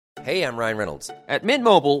Hey, I'm Ryan Reynolds. At Mint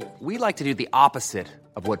Mobile, we like to do the opposite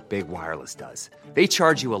of what Big Wireless does. They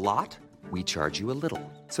charge you a lot, we charge you a little.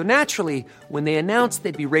 So naturally, when they announced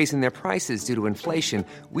they'd be raising their prices due to inflation,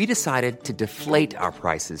 we decided to deflate our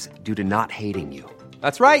prices due to not hating you.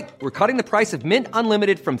 That's right. We're cutting the price of Mint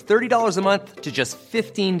Unlimited from $30 a month to just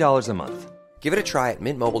 $15 a month. Give it a try at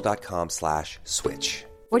mintmobile.com/switch.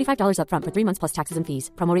 $45 up front for 3 months plus taxes and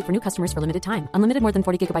fees. Promo rate for new customers for limited time. Unlimited more than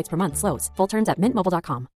 40 gigabytes per month. Slows full terms at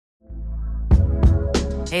mintmobile.com.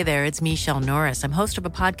 Hey there, it's Michelle Norris. I'm host of a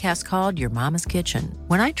podcast called Your Mama's Kitchen.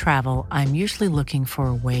 When I travel, I'm usually looking for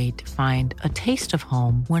a way to find a taste of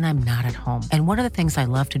home when I'm not at home. And one of the things I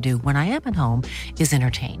love to do when I am at home is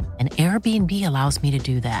entertain. And Airbnb allows me to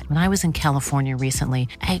do that. When I was in California recently,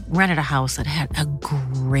 I rented a house that had a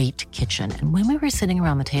great kitchen. And when we were sitting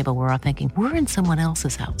around the table, we're all thinking, we're in someone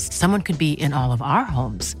else's house. Someone could be in all of our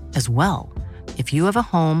homes as well. If you have a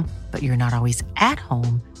home, but you're not always at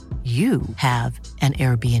home, you have an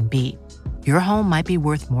Airbnb. Your home might be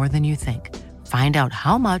worth more than you think. Find out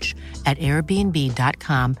how much at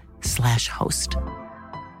airbnb.com/host.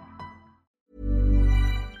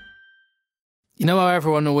 You know how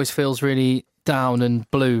everyone always feels really down and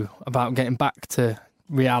blue about getting back to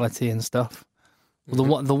reality and stuff?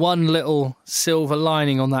 Well, the one little silver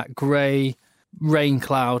lining on that grey rain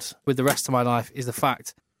cloud with the rest of my life is the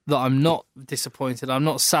fact that I'm not disappointed. I'm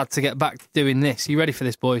not sad to get back to doing this. Are you ready for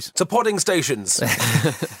this, boys? To podding stations.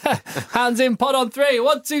 Hands in, pod on 3.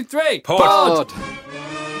 1, 2, 3. Pod.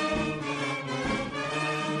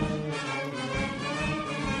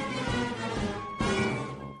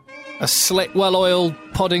 A slick, well-oiled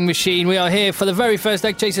podding machine. We are here for the very first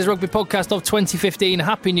Egg Chasers Rugby podcast of 2015.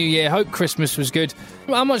 Happy New Year. Hope Christmas was good.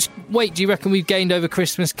 How much weight do you reckon we've gained over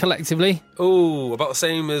Christmas collectively? Oh, about the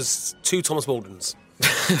same as 2 Thomas Waldens.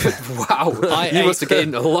 Wow, you must have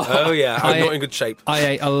gained a lot. Oh yeah, I'm not in good shape. I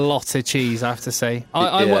ate a lot of cheese, I have to say.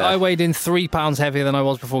 I weighed in 3 pounds heavier than I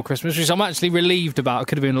was before Christmas, which I'm actually relieved about. It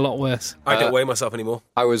could have been a lot worse. I don't weigh myself anymore.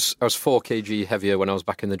 I was 4 kg heavier when I was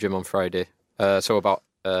back in the gym on Friday. So about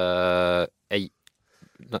 9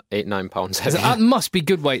 pounds heavier. That must be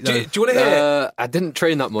good weight, though. Do you want to hear? I didn't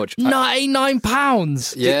train that much. 9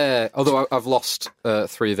 pounds. Yeah, although I've lost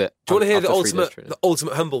 3 of it. Do you want to hear the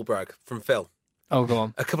ultimate humble brag from Phil? Oh, go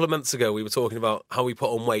on. A couple of months ago, we were talking about how we put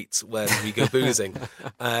on weight when we go boozing.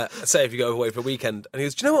 Say if you go away for a weekend. And he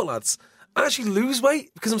goes, do you know what, lads? I actually lose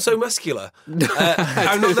weight because I'm so muscular.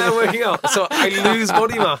 I'm not there working out, so I lose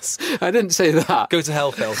body mass. I didn't say that. Go to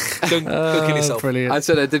hell, Phil. Go kill yourself. Brilliant. I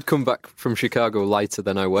said I did come back from Chicago lighter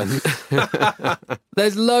than I went.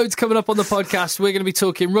 There's loads coming up on the podcast. We're going to be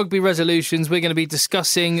talking rugby resolutions. We're going to be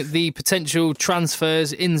discussing the potential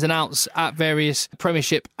transfers, ins and outs at various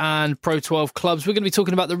Premiership and Pro 12 clubs. We're going to be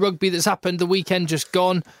talking about the rugby that's happened the weekend just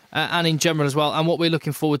gone, and in general as well, and what we're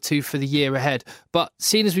looking forward to for the year ahead. But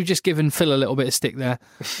seeing as we've just given Phil a little bit of stick there,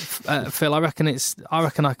 Phil, I reckon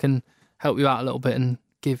I can help you out a little bit and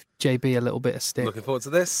give JB a little bit of stick. Looking forward to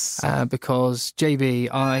this. Because JB,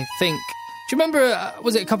 I think... Do you remember,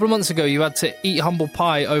 was it a couple of months ago, you had to eat humble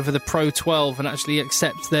pie over the Pro 12 and actually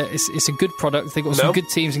accept that it's a good product? They've got some good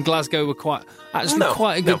teams in Glasgow, were quite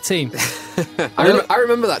a good team. I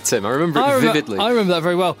remember that, Tim. I remember it vividly. I remember that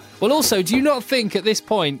very well. Well, also, do you not think at this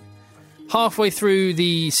point, halfway through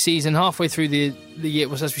the season, halfway through the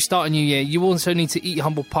year, as we start a new year, you also need to eat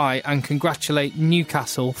humble pie and congratulate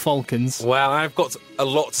Newcastle Falcons? Well, I've got a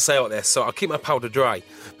lot to say about this, so I'll keep my powder dry.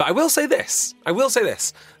 But I will say this,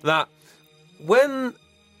 that when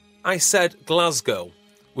I said Glasgow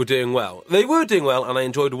were doing well, they were doing well, and I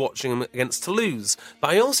enjoyed watching them against Toulouse.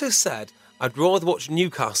 But I also said I'd rather watch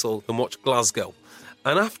Newcastle than watch Glasgow.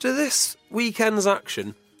 And after this weekend's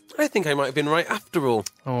action, I think I might have been right after all.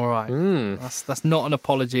 All right. That's not an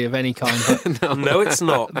apology of any kind. No, it's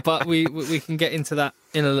not. But we can get into that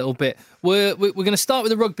in a little bit. We're going to start with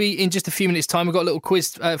the rugby in just a few minutes' time. We've got a little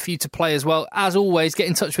quiz for you to play as well. As always, get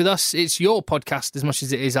in touch with us. It's your podcast as much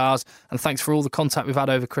as it is ours. And thanks for all the contact we've had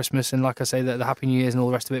over Christmas. And like I say, the Happy New Year's and all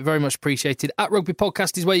the rest of it. Very much appreciated. At Rugby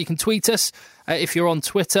Podcast is where you can tweet us. If you're on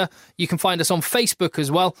Twitter, you can find us on Facebook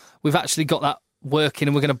as well. We've actually got that working,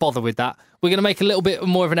 and we're going to bother with that. We're going to make a little bit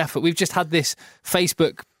more of an effort. We've just had this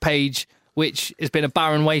Facebook page which has been a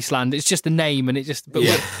barren wasteland. It's just a name, and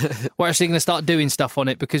we're actually going to start doing stuff on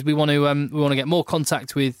it because we want to get more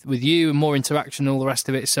contact with you and more interaction and all the rest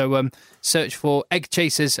of it. So search for Egg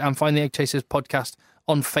Chasers and find the Egg Chasers podcast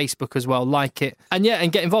on Facebook as well. Like it and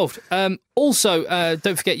get involved. Also,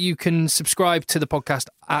 don't forget you can subscribe to the podcast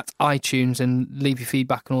at iTunes and leave your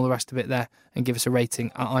feedback and all the rest of it there, and give us a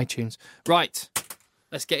rating at iTunes. Right,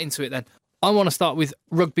 let's get into it then. I want to start with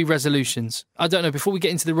rugby resolutions. I don't know, before we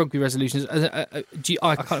get into the rugby resolutions,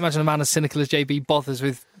 I can't imagine a man as cynical as JB bothers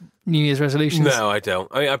with New Year's resolutions. No, I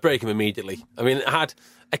don't. I break them immediately. I mean, I had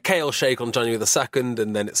a kale shake on January the 2nd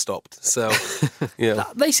and then it stopped. So, yeah.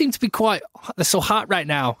 They seem to be they're so hot right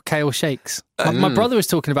now, kale shakes. My brother was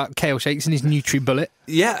talking about kale shakes in his NutriBullet.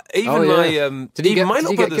 Yeah, even my... Did he get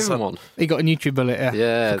brother's given one? He got a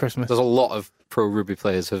NutriBullet, for Christmas. There's a lot of pro rugby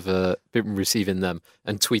players have been receiving them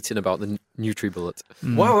and tweeting about the NutriBullet.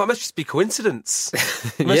 Wow, that must just be coincidence.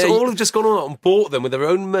 All have just gone out and bought them with their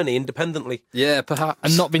own money independently. Yeah, perhaps.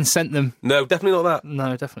 And not been sent them. No, definitely not that.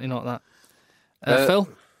 No, definitely not that. Phil?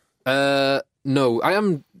 No, I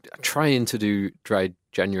am trying to do dry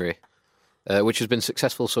January, which has been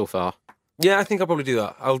successful so far. Yeah, I think I'll probably do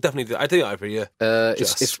that. I'll definitely do that. I do that every year.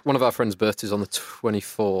 It's one of our friends' birthdays on the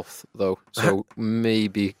 24th, though, so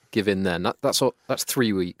maybe give in then. That's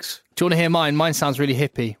 3 weeks. Do you want to hear mine? Mine sounds really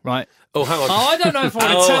hippie, right? Oh, hang on. Oh, I don't know if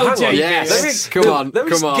I want to tell you. Yes. Come on. Let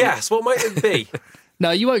me guess. What might it be? No,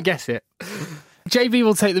 you won't guess it. JB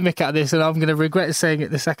will take the mick out of this, and I'm going to regret saying it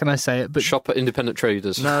the second I say it. But shop at independent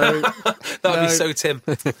traders. No, that would be so Tim.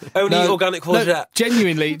 Only organic courgette. No,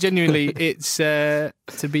 genuinely, it's to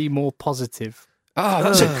be more positive. Ah,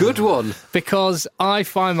 that's a good one. Because I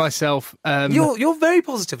find myself... You're very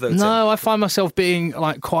positive, though, Tim. No, I find myself being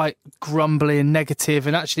quite grumbly and negative,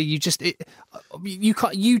 and actually you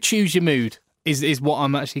choose your mood. Is what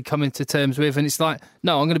I'm actually coming to terms with. And it's like,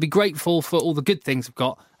 no, I'm going to be grateful for all the good things I've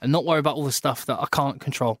got and not worry about all the stuff that I can't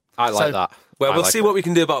control. I like that. Well, we'll see what we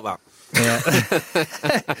can do about that. Yeah.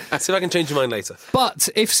 See if I can change your mind later. But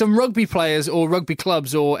if some rugby players or rugby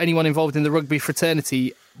clubs or anyone involved in the rugby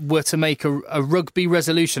fraternity were to make a rugby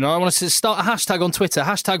resolution, I want us to start a hashtag on Twitter,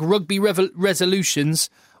 hashtag rugby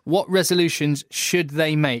resolutions, what resolutions should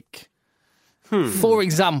they make? For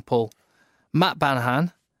example, Matt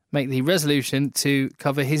Banahan make the resolution to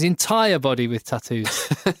cover his entire body with tattoos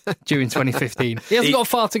during 2015. He hasn't got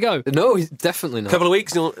far to go. No, he's definitely not. A couple of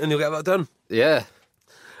weeks and you'll get that done. Yeah.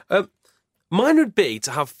 Mine would be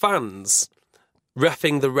to have fans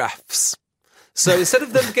reffing the refs. So instead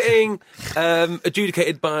of them getting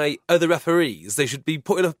adjudicated by other referees, they should be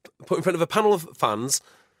put in front of a panel of fans,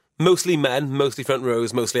 mostly men, mostly front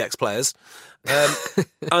rows, mostly ex-players,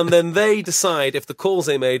 and then they decide if the calls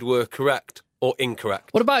they made were correct or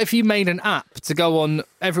incorrect. What about if you made an app to go on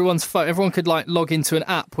everyone's phone? Everyone could log into an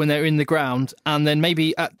app when they're in the ground, and then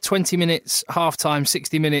maybe at 20 minutes, half time,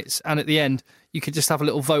 60 minutes, and at the end, you could just have a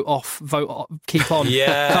little vote off, keep on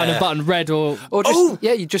kind of button, red or just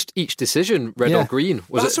you just each decision, red or green.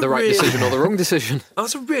 Was it the right decision or the wrong decision?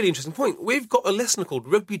 That's a really interesting point. We've got a listener called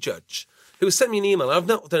Rugby Judge who has sent me an email. I've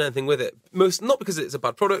not done anything with it, not because it's a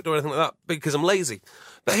bad product or anything like that, but because I'm lazy.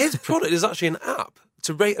 But his product is actually an app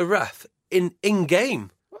to rate a ref in-game.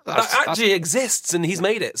 That actually exists, and he's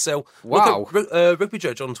made it. So, wow. Look at Rugby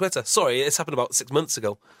Judge on Twitter. Sorry, it's happened about 6 months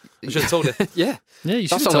ago. I should have told you. Yeah, you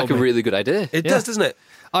should that sounds like a really good idea. It does, doesn't it?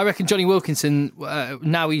 I reckon Johnny Wilkinson,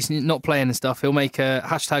 now he's not playing and stuff, he'll make a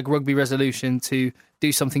hashtag rugby resolution to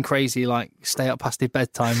do something crazy like stay up past his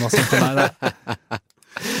bedtime or something like that.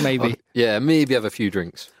 Maybe. Maybe have a few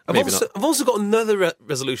drinks. I've also got another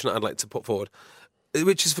resolution that I'd like to put forward,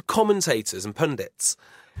 which is for commentators and pundits.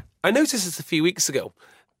 I noticed this a few weeks ago.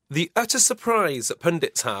 The utter surprise that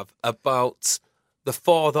pundits have about the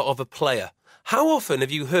father of a player. How often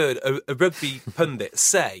have you heard a rugby pundit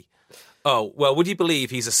say, oh, well, would you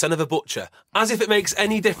believe he's a son of a butcher? As if it makes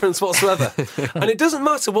any difference whatsoever. And it doesn't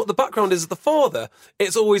matter what the background is of the father.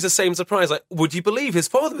 It's always the same surprise. Like, would you believe his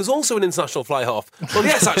father was also an international fly half? Well,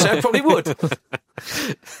 yes, actually, I probably would.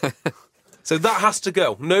 So that has to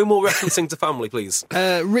go. No more referencing to family, please.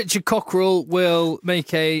 Richard Cockrell will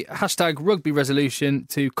make a hashtag rugby resolution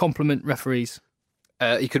to compliment referees.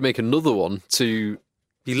 He could make another one to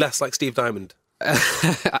be less like Steve Diamond.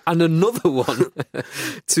 And another one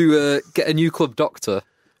to get a new club doctor.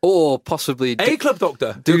 Or possibly... A club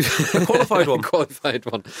doctor? A qualified one.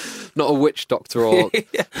 Qualified one. Not a witch doctor or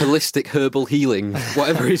holistic herbal healing.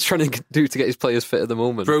 Whatever he's trying to do to get his players fit at the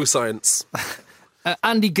moment. Bro science.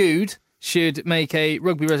 Andy Good should make a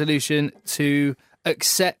rugby resolution to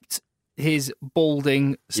accept his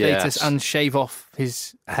balding status and shave off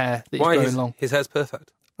his hair that he's growing long. His hair's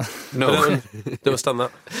perfect. No. I don't understand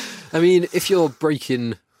that. I mean, if you're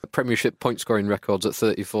breaking Premiership point-scoring records at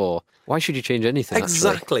 34, why should you change anything?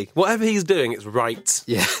 Exactly. Actually? Whatever he's doing, it's right.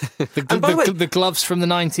 Yeah. The gloves from the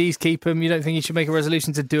 90s, keep them. You don't think he should make a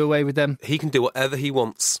resolution to do away with them? He can do whatever he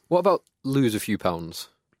wants. What about lose a few pounds?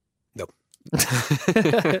 No.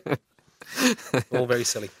 All very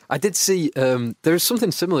silly. I did see there is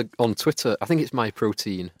something similar on Twitter. I think it's My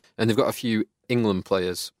Protein, and they've got a few England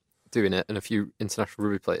players doing it and a few international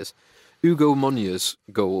rugby players. Ugo Monya's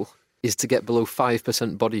goal is to get below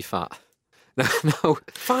 5% body fat. Now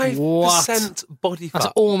 5% body fat.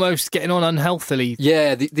 That's almost getting on unhealthily.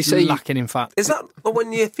 Yeah, they say lacking in fat. Is that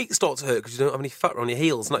when your feet start to hurt because you don't have any fat around your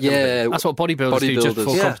heels? And that kind of yeah, thing? That's what bodybuilders do just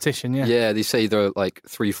before yeah. competition. Yeah. Yeah, they say they're like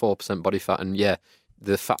 3-4% body fat, and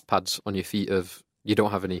the fat pads on your feet you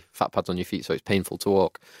don't have any fat pads on your feet, so it's painful to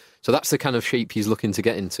walk. So that's the kind of shape he's looking to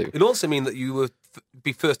get into. It'd also mean that you would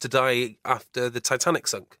be first to die after the Titanic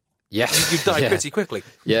sunk. Yes, You'd die pretty quickly.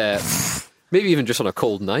 Yeah. Maybe even just on a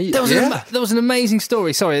cold night. There was an amazing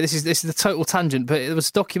story. Sorry, this is a total tangent, but it was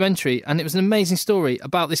a documentary, and it was an amazing story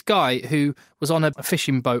about this guy who was on a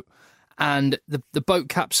fishing boat, and the boat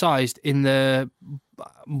capsized in the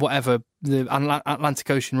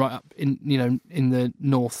Atlantic Ocean, right up in the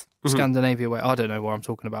North Scandinavia way. I don't know where I'm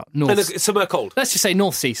talking about. North. And it's somewhere cold. Let's just say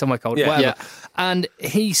North Sea, somewhere cold. Yeah. Whatever. Yeah. And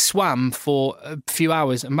he swam for a few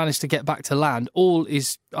hours and managed to get back to land. All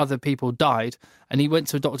his other people died, and he went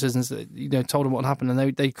to doctors and told them what happened,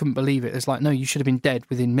 and they couldn't believe it. It's like, no, you should have been dead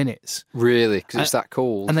within minutes. Really, because it's that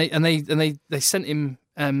cold. And they sent him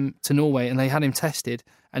to Norway, and they had him tested,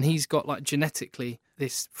 and he's got like genetically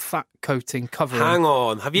this fat coating covering. Hang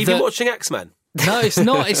on, have you been watching X-Men? No, it's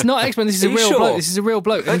not. It's not X-Men. This is a real sure? bloke. This is a real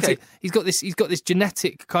bloke. And Okay. He's got this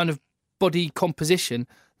genetic kind of body composition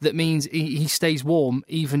that means he stays warm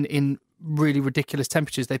even in really ridiculous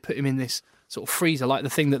temperatures. They put him in this sort of freezer, like the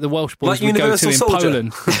thing that the Welsh boys Like would go to Universal in Soldier.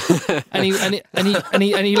 Poland.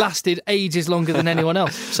 and he lasted ages longer than anyone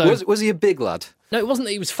else. So was he a big lad? no, it wasn't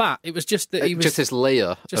that he was fat. It was just that he was Just this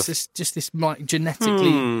layer. this like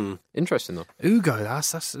genetically. Interesting though. Ugo,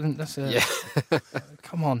 that's a Yeah.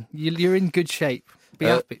 come on. You're in good shape. Be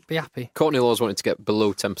happy. Be happy. Courtney Laws wanted to get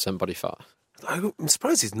below 10% body fat. I'm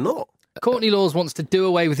surprised he's not. Courtney Laws wants to do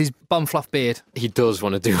away with his bum fluff beard. He does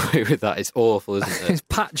want to do away with that. It's awful, isn't it? It's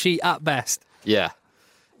patchy at best. Yeah.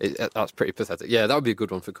 That's pretty pathetic. Yeah, that would be a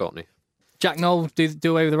good one for Courtney. Jack Noel,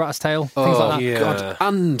 do away with the rat's tail. Things like that. yeah. God.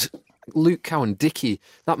 And Luke Cowan-Dickie,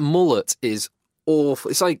 that mullet is awful.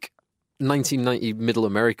 It's like 1990 Middle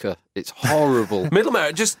America. It's horrible. Middle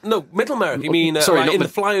America, Middle America. You mean Sorry, like not in the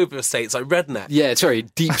flyover states, like redneck? Yeah, sorry,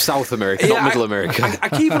 deep South America, not Middle America. I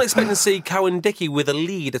keep on expecting to see Cowan-Dickie with a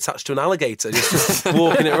lead attached to an alligator, just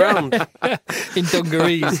walking it around. In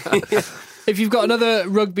dungarees. If you've got another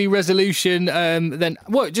rugby resolution, then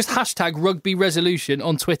just hashtag rugby resolution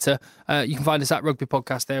on Twitter. You can find us at Rugby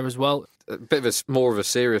Podcast there as well. A bit of more of a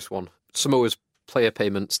serious one. Samoa's player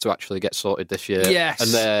payments to actually get sorted this year. Yes.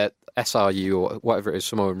 And their SRU or whatever it is,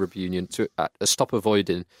 Samoan Rugby Union, to stop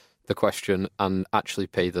avoiding the question and actually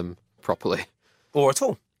pay them properly. Or at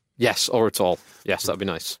all. Yes, or at all. Yes, that'd be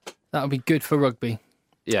nice. That would be good for rugby.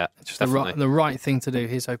 Yeah, Just definitely. the right thing to do.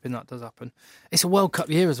 Here's hoping that does happen. It's a World Cup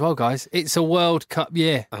year as well, guys. It's a World Cup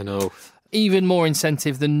year. I know. Even more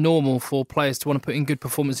incentive than normal for players to want to put in good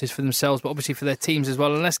performances for themselves, but obviously for their teams as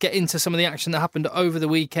well. And let's get into some of the action that happened over the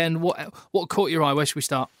weekend. What caught your eye? Where should we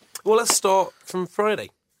start? Well, let's start from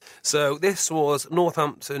Friday. So this was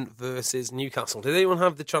Northampton versus Newcastle. Did anyone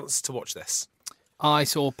have the chance to watch this? I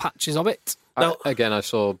saw patches of it. I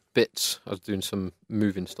saw bits. I was doing some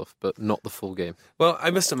moving stuff, but not the full game. Well,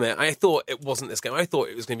 I must admit, I thought it wasn't this game. I thought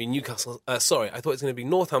it was going to be Newcastle. I thought it was going to be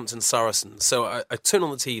Northampton Saracens. So I turned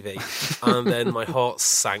on the TV, and then my heart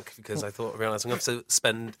sank because I realised I'm going to have to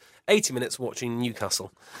spend 80 minutes watching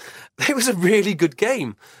Newcastle. It was a really good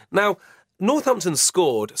game. Now, Northampton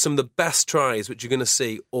scored some of the best tries which you're going to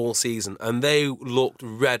see all season, and they looked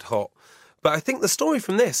red hot. But I think the story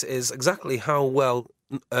from this is exactly how well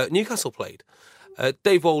Newcastle played.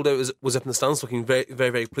 Dave Waldo was up in the stands looking very, very,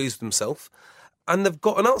 very pleased with himself. And they've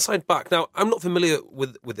got an outside back. Now, I'm not familiar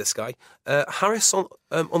with this guy. Harris on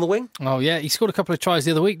the wing. Oh, yeah. He scored a couple of tries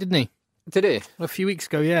the other week, didn't he? Did he? A few weeks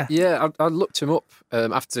ago, yeah. Yeah, I looked him up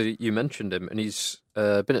after you mentioned him, and he's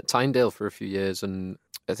been at Tyndale for a few years, and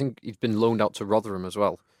I think he's been loaned out to Rotherham as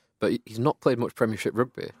well. But he's not played much Premiership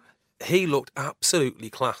rugby. He looked absolutely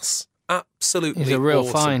class. Absolutely He's a real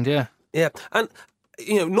awesome. find, yeah. Yeah, and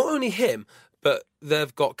not only him, but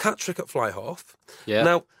they've got Catrick at fly half. Yeah.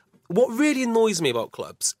 Now, what really annoys me about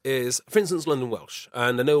clubs is, for instance, London Welsh,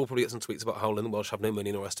 and I know we'll probably get some tweets about how London Welsh have no money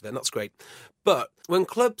and the rest of it, and that's great. But when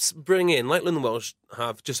clubs bring in, like London Welsh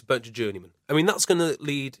have just a bunch of journeymen, I mean, that's going to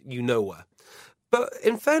lead you nowhere. But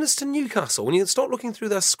in fairness to Newcastle, when you start looking through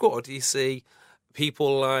their squad, you see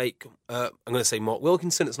people like, I'm going to say Mark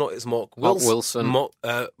Wilkinson, it's Mark Wilson. Mark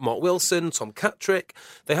Wilson, Tom Catrick.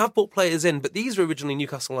 They have brought players in, but these were originally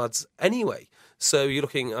Newcastle lads anyway. So you're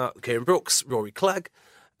looking at Kieran Brooks, Rory Clegg,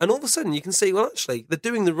 and all of a sudden you can see, well, actually, they're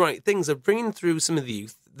doing the right things. They're bringing through some of the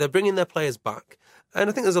youth. They're bringing their players back, And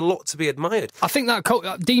I think there's a lot to be admired. I think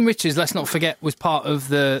that Dean Richards, let's not forget, was part of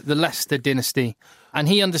the Leicester dynasty, and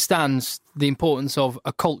he understands the importance of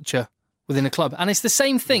a culture within a club. And it's the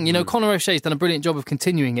same thing. You know, Conor O'Shea's done a brilliant job of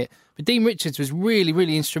continuing it, but Dean Richards was really,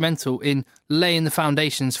 really instrumental in laying the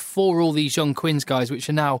foundations for all these young Quins guys, which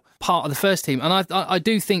are now part of the first team. And I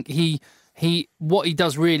do think what he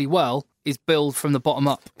does really well is build from the bottom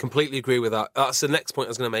up. Completely agree with that. That's the next point I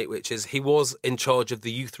was going to make, which is he was in charge of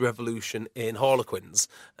the youth revolution in Harlequins,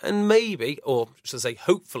 and maybe, or should I say,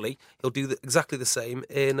 hopefully, he'll do exactly the same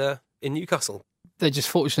in Newcastle. They're just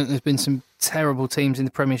fortunate there's been some terrible teams in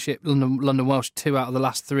the Premiership, London Welsh, 2 out of the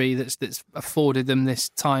last 3, that's afforded them this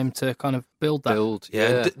time to kind of build that.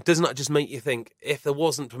 Yeah. Doesn't that just make you think, if there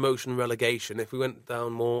wasn't promotion and relegation, if we went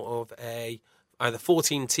down more of either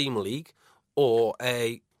 14-team league or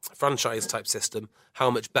a franchise type system,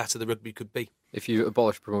 how much better the rugby could be? If you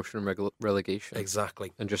abolish promotion and relegation.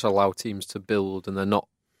 Exactly. And just allow teams to build, and they're not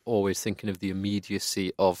always thinking of the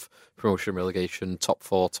immediacy of promotion and relegation, top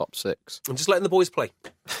 4, top 6. And just letting the boys play.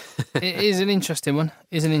 It is an interesting one.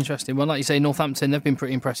 Like you say, Northampton, they've been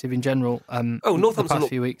pretty impressive in general. Northampton the past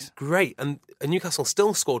few weeks. Great. And Newcastle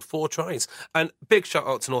still scored 4 tries. And big shout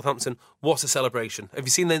out to Northampton. What a celebration. Have you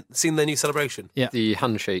seen their new celebration? Yeah. The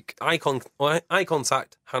handshake. Eye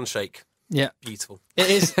contact, handshake. Yeah. Beautiful. It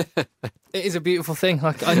is. It is a beautiful thing.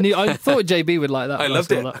 I thought JB would like that. I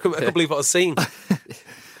loved it. I couldn't believe what I was seeing.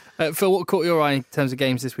 Phil, what caught your eye in terms of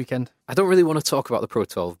games this weekend? I don't really want to talk about the Pro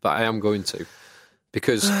 12, but I am going to.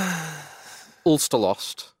 Because Ulster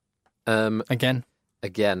lost. Again.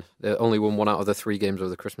 They only won 1 out of the 3 games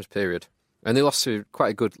over the Christmas period. And they lost to quite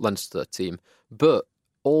a good Leinster team. But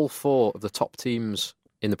all 4 of the top teams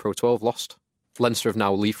in the Pro 12 lost. Leinster have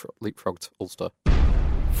now leapfrogged Ulster.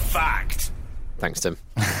 Fact. Thanks, Tim.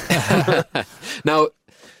 Now,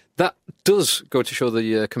 that does go to show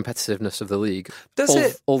the competitiveness of the league. Does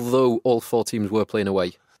it? Although all 4 teams were playing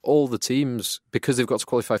away. All the teams, because they've got to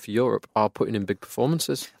qualify for Europe, are putting in big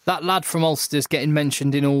performances. That lad from Ulster's getting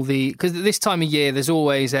mentioned in all the... Because this time of year, there's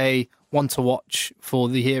always a one to watch for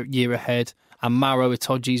the year ahead. And Maro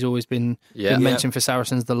Itoji's always been mentioned for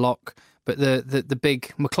Saracens, the lock. But the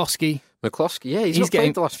big McCloskey... He's not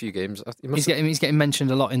played the last few games. He's getting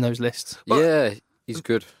mentioned a lot in those lists. But he's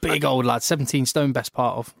good. Big old lad, 17 stone, best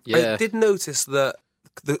part of. Yeah. I did notice that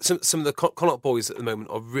some of the Connacht boys at the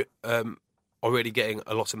moment are already getting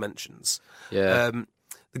a lot of mentions. Yeah.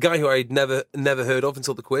 The guy who I'd never heard of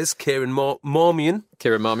until the quiz, Kieran Marmion.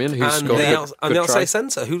 Who's scored and the outside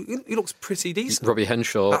centre, who looks pretty decent. Robbie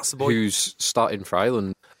Henshaw, That's the boy. Who's starting for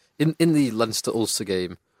Ireland. In the Leinster-Ulster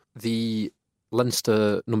game, the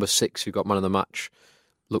Leinster number 6 who got man of the match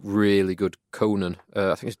looked really good. Conan,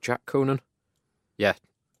 I think it's Jack Conan. Yeah,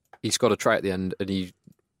 he scored a try at the end, and he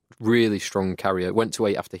really strong carrier. Went to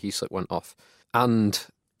 8 after Heaslip went off, and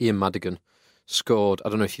Ian Madigan scored. I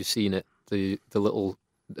don't know if you've seen it. The little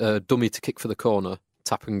dummy to kick for the corner,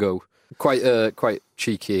 tap and go. Quite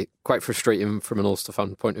cheeky, quite frustrating from an Ulster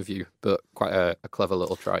fan point of view, but quite a clever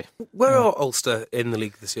little try. Where are Ulster in the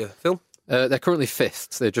league this year, Phil? They're currently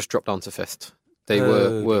 5th. They just dropped down to 5th. They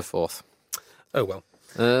were 4th. Oh,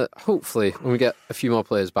 well. Hopefully, when we get a few more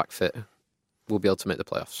players back fit, we'll be able to make the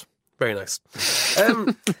playoffs. Very nice.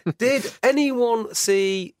 Did anyone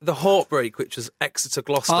see the heartbreak, which was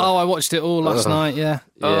Exeter-Gloucester? Oh, I watched it all last night, yeah.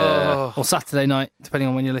 Oh. Or Saturday night, depending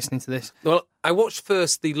on when you're listening to this. Well, I watched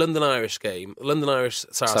first the London Irish game, London Irish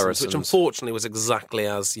Saracens, which unfortunately was exactly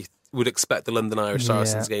as you would expect the London Irish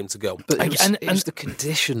Saracens game to go. But it was the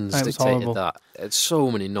conditions dictated that. It's so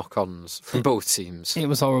many knock-ons from both teams. It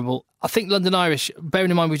was horrible. I think London Irish,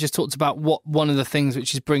 bearing in mind we just talked about one of the things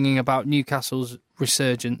which is bringing about Newcastle's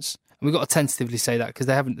resurgence. And we've got to tentatively say that because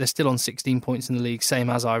they're still on 16 points in the league, same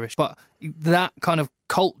as Irish. But that kind of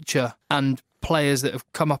culture and players that have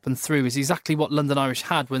come up and through is exactly what London Irish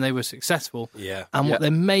had when they were successful. Yeah. And what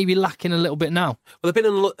they're maybe lacking a little bit now. Well, they've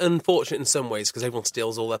been unfortunate in some ways because everyone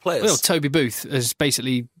steals all their players. Well, Toby Booth has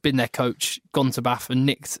basically been their coach, gone to Bath and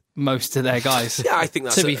nicked most of their guys. Yeah, I think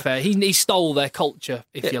that's to be fair. He stole their culture,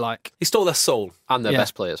 if you like. He stole their soul. And their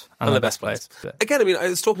best players. And their best players. Again, I mean, I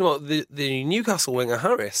was talking about the Newcastle winger,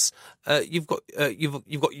 Harris. You've got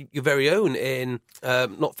your very own in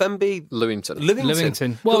not Fenby.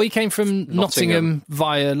 Lewington. Well, he came from Nottingham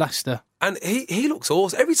via Leicester. And he looks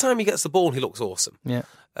awesome. Every time he gets the ball, he looks awesome. Yeah.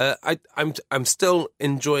 I'm still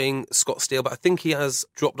enjoying Scott Steele, but I think he has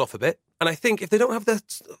dropped off a bit. And I think if they don't have their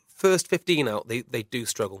first 15 out, they do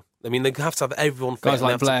struggle. I mean, they have to have everyone fit. Guys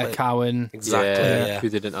like Blair Cowan. Exactly, yeah. Who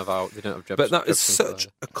they didn't have out. They didn't have Jefferson. But that is Jefferson such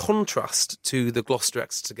a contrast to the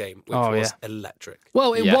Gloucester-Exeter game, which was electric.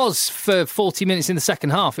 Well, it was for 40 minutes in the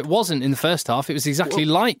second half. It wasn't in the first half. It was exactly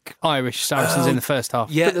like Irish Saracens in the first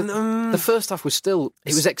half. Yeah, but the first half was still...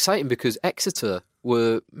 It was exciting because Exeter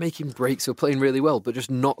were making breaks. They were playing really well, but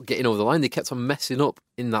just not getting over the line. They kept on messing up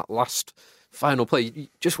in that last final play,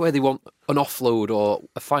 just where they want an offload or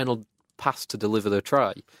a final pass to deliver their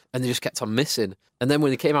try, and they just kept on missing. And then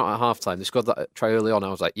when they came out at half-time, they scored that try early on. I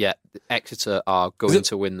was like, yeah, Exeter are going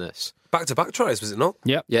to win this. Back-to-back tries, was it not?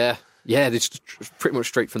 Yep. Yeah. Yeah, they just pretty much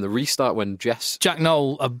straight from the restart when Jess... Jack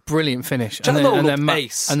Knoll, a brilliant finish. Jack Knoll looked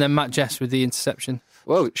ace. And then Matt Jess with the interception.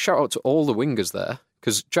 Well, shout out to all the wingers there,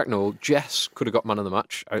 because Jack Knoll, Jess could have got man of the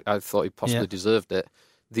match. I thought he possibly deserved it.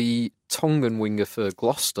 The Tongan winger for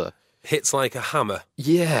Gloucester... Hits like a hammer.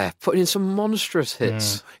 Yeah, putting in some monstrous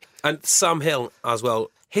hits. And Sam Hill as well.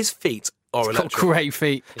 His feet are electric. Got great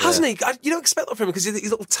feet. Hasn't he? You don't expect that from him because he's a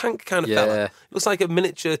little tank kind of fella. He looks like a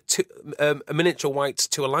miniature white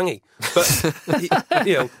Tuolangi. But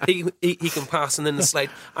he can pass and then the Slade.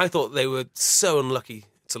 I thought they were so unlucky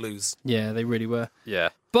to lose. Yeah, they really were. Yeah.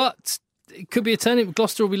 But it could be a turning.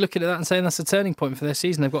 Gloucester will be looking at that and saying that's a turning point for their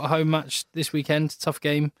season. They've got a home match this weekend, tough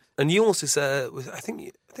game. And you also said, I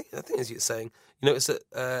think as you're saying, you notice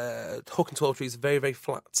that Hook and 12 Trees are very, very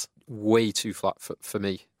flat. Way too flat for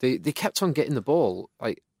me. They kept on getting the ball,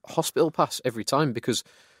 like hospital pass every time, because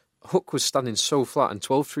Hook was standing so flat and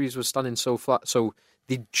 12 Trees was standing so flat. So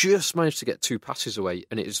they just managed to get 2 passes away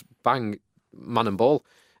and it was bang, man and ball.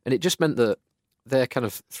 And it just meant that their kind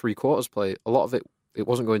of 3/4 play, a lot of it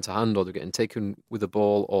wasn't going to hand, or they're getting taken with the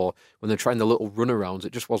ball, or when they're trying the little runarounds,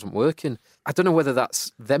 it just wasn't working. I don't know whether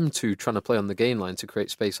that's them two trying to play on the gain line to create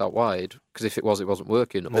space out wide, because if it wasn't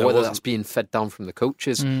working, or whether that's being fed down from the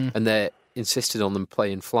coaches and they're insisted on them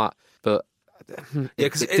playing flat. But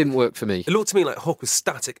it didn't work for me. It looked to me like Hook was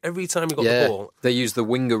static every time he got the ball. They used the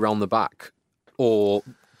winger around the back, or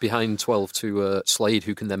behind 12 to Slade,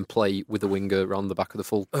 who can then play with the winger around the back of the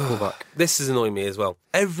full-back. This is annoying me as well.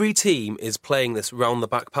 Every team is playing this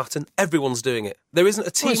round-the-back pattern. Everyone's doing it. There isn't a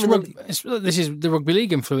team... This is the Rugby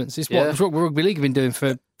League influence. It's what Rugby League have been doing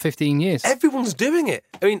for 15 years. Everyone's doing it.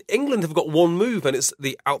 I mean, England have got one move, and it's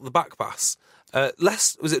the out-the-back pass.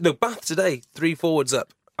 Bath today, 3 forwards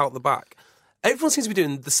up, out the back. Everyone seems to be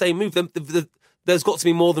doing the same move. There's got to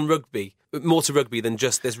be more to rugby than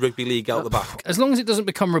just this rugby league out the back. As long as it doesn't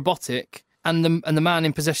become robotic, and the man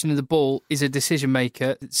in possession of the ball is a decision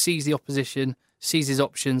maker, sees the opposition, sees his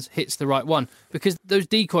options, hits the right one. Because those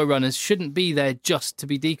decoy runners shouldn't be there just to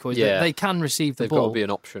be decoys. Yeah. They can receive the ball. They've got to be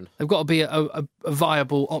an option. They've got to be a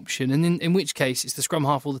viable option. And in which case, it's the scrum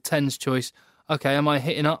half or the 10's choice. Okay, am I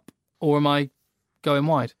hitting up or am I going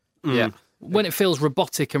wide? Yeah. When it feels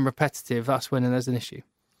robotic and repetitive, that's when there's an issue.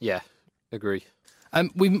 Yeah, agree.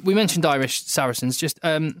 We mentioned Irish Saracens. Just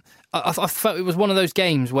I felt it was one of those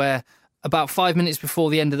games where about 5 minutes before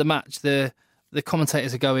the end of the match, the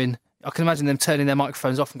commentators are going. I can imagine them turning their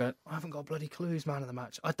microphones off and going, I haven't got a bloody clue who's man of the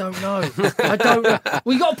match. I don't know. I don't know.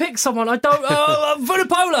 We got to pick someone. I don't know.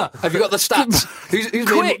 Vunipola! Have you got the stats? Who's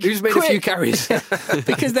made a few carries?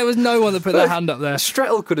 Because there was no one that put their hand up there.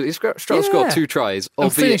 Strettle scored 2 tries.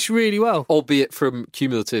 And finished really well. Albeit from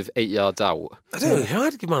cumulative 8 yards out. I don't know who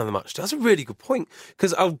I'd give man of the match to. That's a really good point.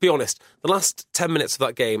 Because I'll be honest, the last 10 minutes of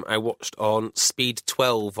that game I watched on speed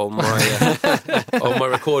 12 on my on my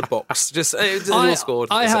record box. Just all scored.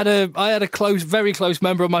 I had a very close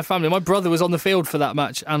member of my family. My brother was on the field for that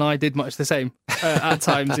match, and I did much the same at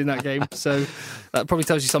times in that game. So that probably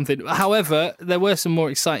tells you something. However, there were some more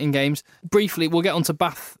exciting games. Briefly, we'll get on to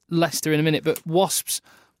Bath Leicester in a minute, but Wasps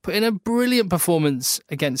put in a brilliant performance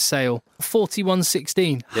against Sale.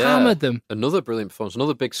 41-16. Hammered them. Another brilliant performance,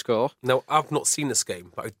 another big score. Now, I've not seen this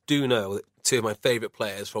game, but I do know that 2 of my favourite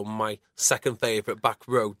players from my second favourite back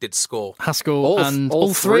row did score. Haskell and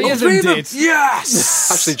all 3 of them did. Yes!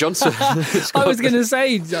 Ashley Johnson. I was going to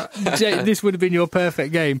say, this would have been your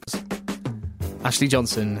perfect game. Ashley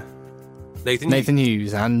Johnson, Nathan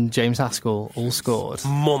Hughes and James Haskell all scored.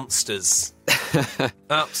 Monsters.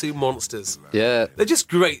 Absolute monsters. Yeah. They're just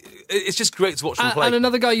great. It's just great to watch them play. And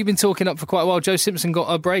another guy you've been talking up for quite a while, Joe Simpson,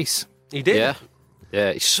 got a brace. He did?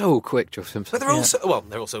 Yeah, he's so quick, Joe Simpson. But they're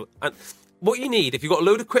also... And what you need, if you've got a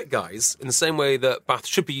load of quick guys, in the same way that Bath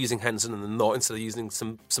should be using Henson and not, instead of using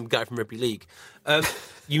some guy from Rugby League,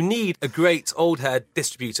 you need a great old head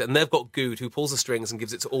distributor, and they've got Good, who pulls the strings and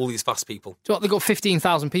gives it to all these fast people. Do you know what? They've got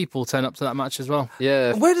 15,000 people turn up to that match as well.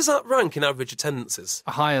 Yeah. Where does that rank in average attendances?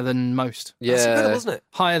 Higher than most. Yeah. That's incredible, isn't it?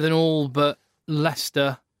 Higher than all but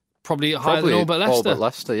Leicester, probably higher than all but Leicester. All but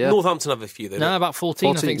Leicester, yeah. Northampton have a few, though. No, about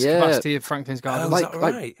 14 I think, is the capacity of Franklin's Gardens. Oh, is that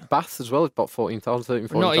right? Like Bath as well, about 14,000, 13,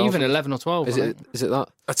 14,000. Not even 11 or 12. Is it that?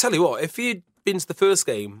 I tell you what, if you'd been to the first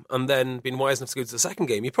game and then been wise enough to go to the second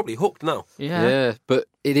game, you're probably hooked now. Yeah, but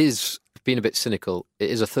it is, being a bit cynical, it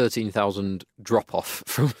is a 13,000 drop-off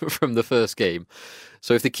from the first game.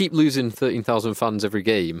 So if they keep losing 13,000 fans every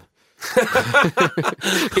game...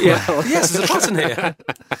 Yes, there's a pattern here.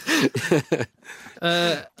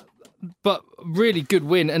 But really good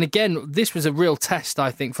win. And again, this was a real test, I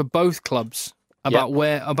think, for both clubs about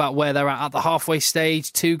where they're at the halfway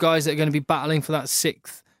stage. Two guys that are going to be battling for that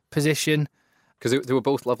 6th position. Because they were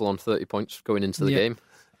both level on 30 points going into the game.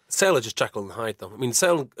 Sale are just Jekyll and Hyde, though. I mean,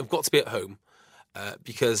 Sale have got to be at home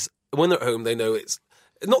because when they're at home, they know it's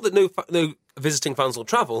not that no visiting fans will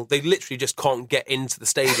travel. They literally just can't get into the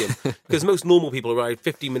stadium because most normal people arrive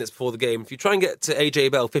 15 minutes before the game. If you try and get to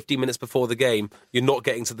AJ Bell 15 minutes before the game, you're not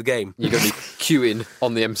getting to the game. You're going to be queuing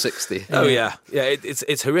on the M60. Oh yeah,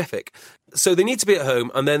 it's horrific. So they need to be at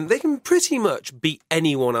home, and then they can pretty much beat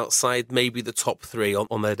anyone outside maybe the top 3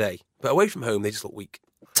 on their day. But away from home, they just look weak.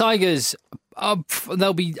 Tigers,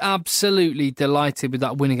 they'll be absolutely delighted with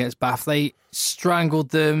that win against Bath. They strangled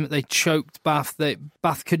them. They choked Bath.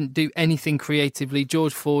 Bath couldn't do anything creatively.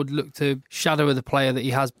 George Ford looked a shadow of the player that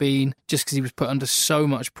he has been just because he was put under so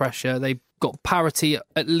much pressure. They got parity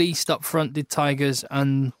at least up front, did Tigers.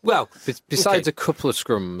 And besides a couple of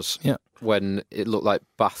scrums when it looked like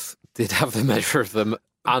Bath did have the measure of them,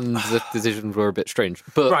 and the decisions were a bit strange.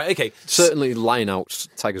 But certainly line-outs,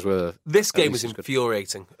 Tigers were... This game was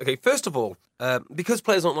infuriating. Okay, first of all, because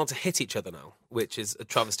players aren't allowed to hit each other now, which is a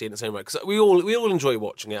travesty in its own right, because we all enjoy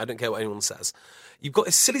watching it, I don't care what anyone says. You've got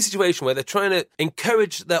a silly situation where they're trying to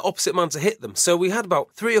encourage their opposite man to hit them. So we had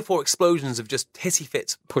about 3 or 4 explosions of just hitty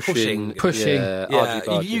fits pushing.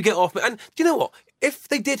 Yeah, you get off. And do you know what? If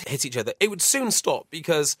they did hit each other, it would soon stop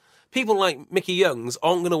because... people like Mickey Youngs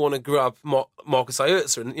aren't going to want to grab Marcus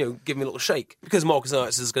Aertser and give him a little shake because Marcus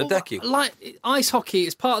Aertser is going to deck you. Like ice hockey,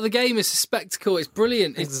 it's part of the game. It's a spectacle. It's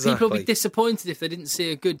brilliant. Exactly. People will be disappointed if they didn't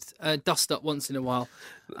see a good dust up once in a while.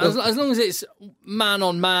 As long as it's man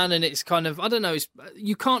on man and it's kind of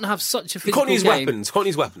you can't have such a physical game. Can't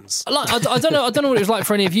use weapons. I don't know what it was like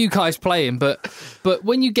for any of you guys playing, but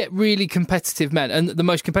when you get really competitive men, and the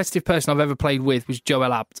most competitive person I've ever played with was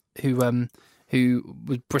Joel Abt, who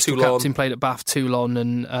was Bristol captain, played at Bath, Toulon,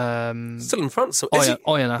 and still in France.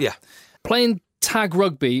 Oyonnax. Yeah, playing tag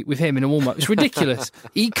rugby with him in a warm-up. It's ridiculous.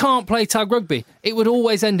 He can't play tag rugby. It would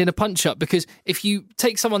always end in a punch-up because if you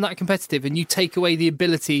take someone that competitive and you take away the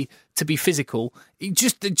ability to be physical, it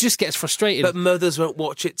just gets frustrating. But mothers won't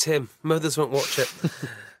watch it, Tim. Mothers won't watch it.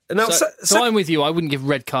 Now, so I'm with you. I wouldn't give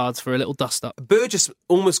red cards for a little dust-up. Burgess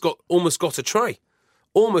almost got a try.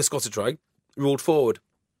 Almost got a try. Ruled forward.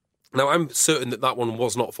 Now, I'm certain that one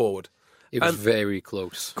was not forward. It was very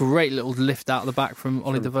close. Great little lift out of the back from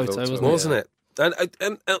Ollie Devoto, wasn't it? And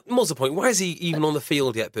what's the point? Why is he even on the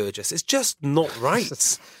field yet, Burgess? It's just not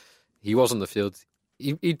right. He was on the field.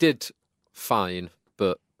 He did fine,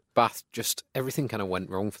 but Bath everything kind of went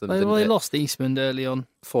wrong for them. They lost Eastman early on.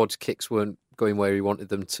 Ford's kicks weren't going where he wanted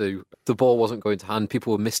them to. The ball wasn't going to hand.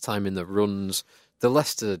 People were mistiming the runs. The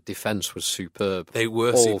Leicester defence was superb. They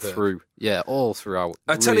were all throughout.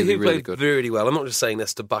 I tell you who really played really well. I'm not just saying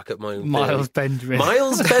this to back up my own Miles Benjamin.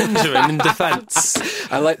 Miles Benjamin in defence.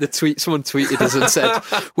 I like the tweet. Someone tweeted us and said,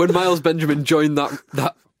 when Miles Benjamin joined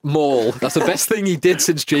that maul, that's the best thing he did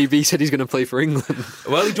since JB said he's going to play for England.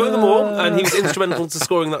 Well, he joined the maul and he was instrumental to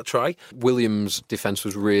scoring that try. Williams' defence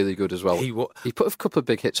was really good as well. He put a couple of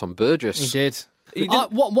big hits on Burgess. He did.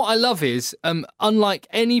 What I love is, unlike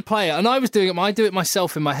any player, and I was doing it, I do it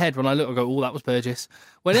myself in my head when I look, I go, oh, that was Burgess.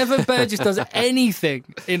 Whenever Burgess does anything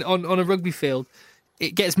on a rugby field,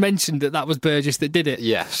 it gets mentioned that was Burgess that did it.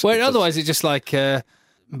 Yes. Where otherwise it's just like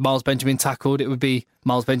Miles Benjamin tackled, it would be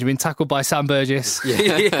Miles Benjamin tackled by Sam Burgess.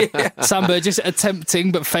 Yeah. Sam Burgess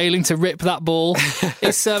attempting but failing to rip that ball.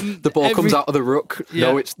 It's the ball comes out of the ruck. Yeah.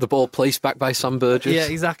 No, it's the ball placed back by Sam Burgess. Yeah,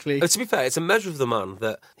 exactly. To be fair, it's a measure of the man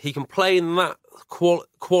that he can play in that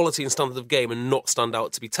quality and standard of game and not stand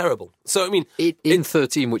out to be terrible. So I mean, in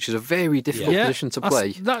 13, which is a very difficult position to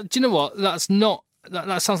play. Do you know what? That's not.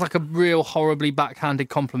 That sounds like a real horribly backhanded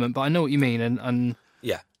compliment, but I know what you mean. And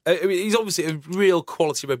yeah, I mean, he's obviously a real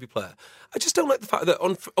quality rugby player. I just don't like the fact that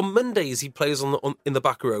on Mondays he plays in the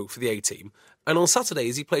back row for the A team, and on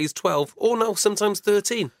Saturdays he plays 12 or now sometimes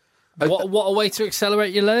 13. What a way to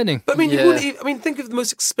accelerate your learning. But I mean, think of the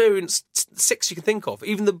most experienced 6 you can think of.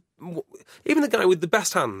 Even the guy with the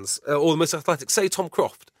best hands or the most athletic, say Tom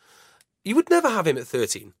Croft. You would never have him at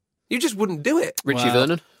 13. You just wouldn't do it. Richie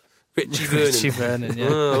Vernon. Richie Vernon. Richie Vernon, yeah.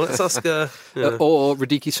 Let's ask Or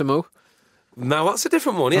Radiki Samo. Now that's a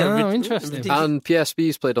different one, yeah. Oh, interesting. And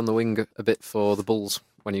PSB's played on the wing a bit for the Bulls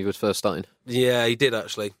when he was first starting. Yeah, he did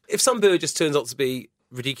actually. If Sam Burgess turns out to be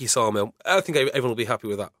Radiki Sawmill, I think everyone will be happy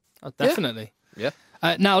with that. Oh, definitely. Yeah.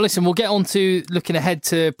 Now, listen, we'll get on to looking ahead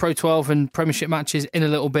to Pro 12 and Premiership matches in a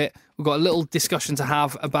little bit. We've got a little discussion to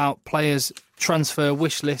have about players' transfer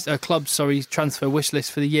wish list, transfer wish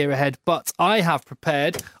list for the year ahead. But I have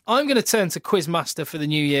prepared. I'm going to turn to Quizmaster for the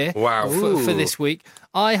new year. Wow. For this week.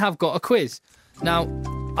 I have got a quiz. Now,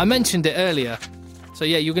 I mentioned it earlier. So,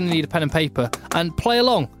 yeah, you're going to need a pen and paper. And play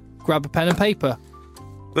along. Grab a pen and paper.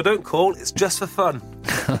 But don't call, it's just for fun.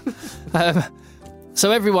 So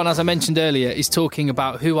everyone, as I mentioned earlier, is talking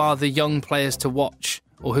about who are the young players to watch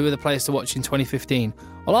or who are the players to watch in 2015.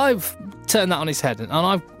 Well, I've turned that on its head and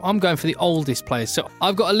I'm going for the oldest players. So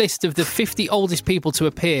I've got a list of the 50 oldest people to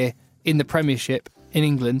appear in the Premiership in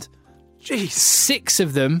England. Jeez. 6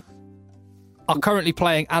 of them are currently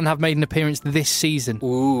playing and have made an appearance this season.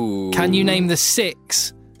 Ooh. Can you name the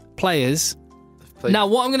 6 players? Now,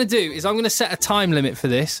 what I'm going to do is I'm going to set a time limit for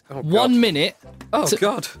this. Oh, 1 minute. Oh,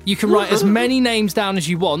 God. You can write as many names down as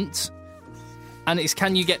you want, and it's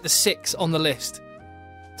can you get the 6 on the list?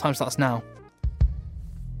 Time starts now.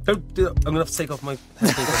 Don't do that. I'm going to have to take off my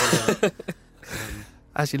headphones.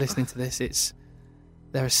 As you're listening to this,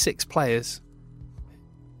 there are 6 players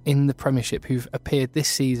in the Premiership who've appeared this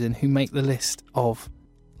season who make the list of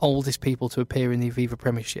oldest people to appear in the Aviva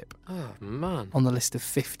Premiership. Oh, man. On the list of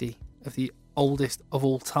 50 of the oldest of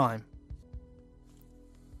all time.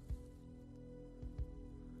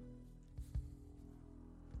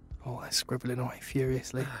 Oh, they're scribbling away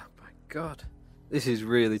furiously. Oh, my God. This is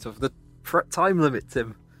really tough. The time limit,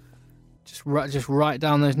 Tim. Just write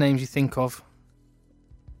down those names you think of.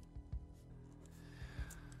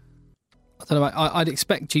 I don't know. I'd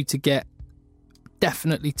expect you to get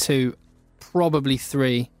definitely 2, probably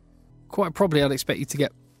 3. Quite probably, I'd expect you to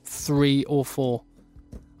get 3 or 4.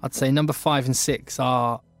 I'd say number 5 and 6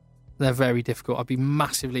 they're very difficult. I'd be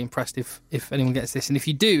massively impressed if anyone gets this. And if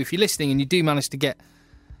you're listening and you do manage to get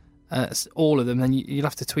all of them, then you'll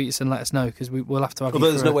have to tweet us and let us know because we'll have to have. Although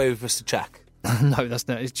there's no way for us to check. No, that's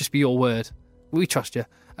not. It's just be your word. We trust you.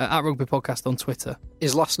 At Rugby Podcast on Twitter.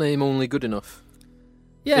 Is last name only good enough?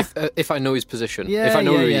 Yeah. If I know his position. Yeah. If I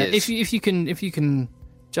know who he is. If you can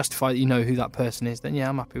justify that you know who that person is, then yeah,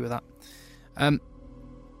 I'm happy with that.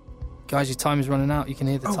 Guys, your time is running out. You can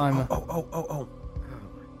hear the timer. Oh my God.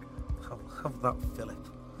 Have that, Philip.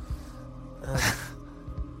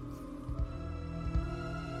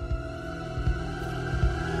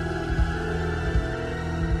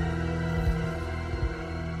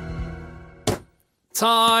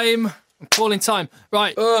 Time. I'm calling time.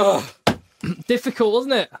 Right. Difficult,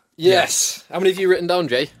 wasn't it? Yes. How many have you written down,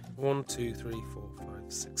 Jay? 1, 2, 3, 4, 5,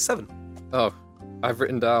 6, 7. Oh, I've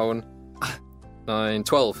written down 9,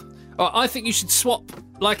 12. I think you should swap,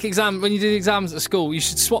 when you do the exams at school, you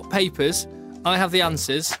should swap papers. I have the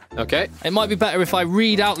answers. Okay. It might be better if I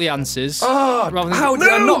read out the answers. Oh, how did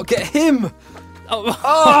I not get him?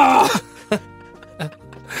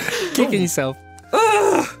 Kicking yourself.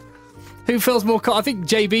 Who feels more... I think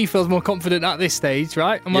JB feels more confident at this stage,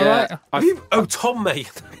 right? Am I right? Tom May.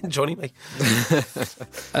 Johnny May.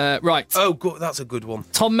 Right. Oh, good. That's a good one.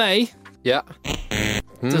 Tom May Yeah.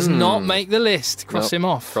 does not make the list. Cross him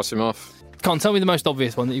off. Cross him off. Come on, tell me the most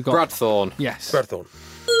obvious one that you've got. Brad Thorne. Yes. Brad Thorne.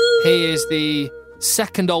 He is the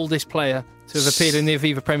second oldest player to have appeared in the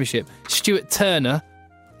Aviva Premiership. Stuart Turner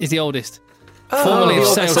is the oldest. Formerly of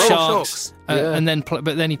Sale Sharks. And then he played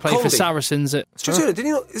for Caldy. Saracens at... Stuart Turner,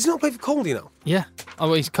 does he not play for Caldy now? Yeah. Oh,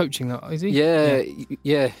 well, he's coaching that, is he?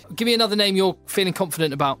 Yeah. Give me another name you're feeling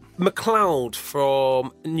confident about. McLeod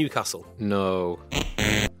from Newcastle. No.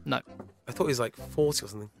 No. I thought he was like 40 or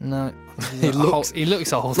something. No. He looks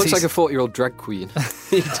old. Looks like a 40-year-old drag queen.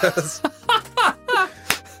 He does.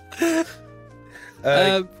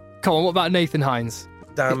 Come on, what about Nathan Hines?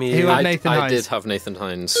 Damn you. Who had Nathan Hines? I did have Nathan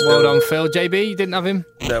Hines. Well done, Phil. JB, you didn't have him?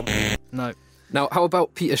 No. Now, how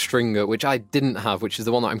about Peter Stringer, which I didn't have, which is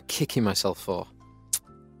the one that I'm kicking myself for?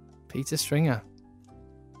 Peter Stringer.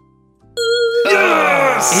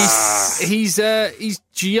 Yes! He's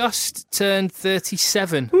just turned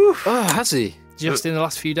 37. Oh, has he? Just in the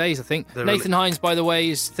last few days, I think. Nathan Hines, by the way,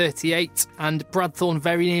 is 38, and Brad Thorne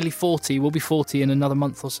very nearly 40. Will be 40 in another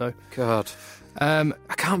month or so. God. I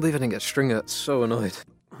can't believe I didn't get Stringer. That's so annoyed.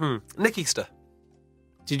 Nick Easter.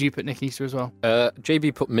 Did you put Nick Easter as well?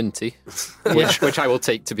 JB put Minty, which I will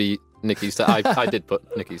take to be Nick Easter. I did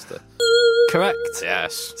put Nick Easter. Correct.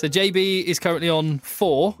 Yes. So JB is currently on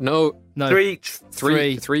 4. No. 3 each.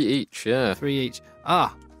 Three. 3 each, yeah. 3 each.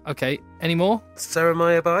 Okay, any more? Sarah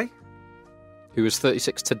Maya Who was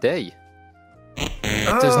 36 today?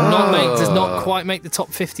 Does not quite make the top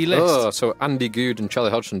 50 list. Oh, so Andy Good and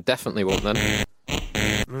Charlie Hodgson definitely won't then.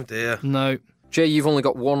 Oh dear. No. Jay, you've only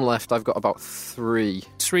got one left. I've got about 3.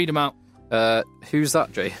 Just read them out. Who's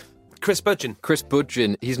that, Jay? Chris Budgeon. Chris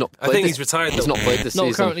Budgeon. He's not played. I think he's retired, He's though. not played this Not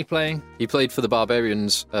season. currently playing. He played for the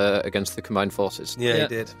Barbarians against the Combined Forces. Yeah, he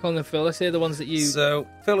did. Colin and Phil, let's hear the ones that you... So,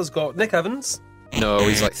 Phil has got Nick Evans, No,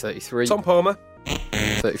 he's like 33. Tom Palmer,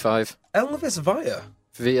 35. Elvis Via.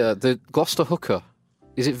 Via, the Gloucester hooker.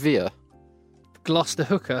 Is it Via? Gloucester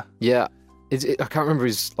hooker. Yeah. I can't remember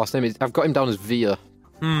his last name. I've got him down as Via.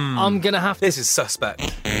 I'm going to have to... This is suspect.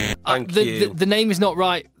 Thank you. The name is not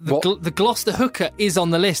right. What? The Gloucester hooker is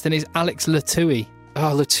on the list and is Alex Latouille.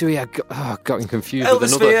 Oh, Latouille. I got him confused Elvis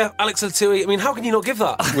with another. Via, Alex Latouille. I mean, how can you not give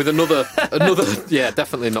that? With another. Yeah,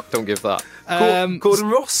 definitely not. Don't give that. Gordon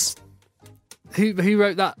Ross. Who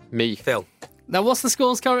wrote that? Me. Phil. Now, what's the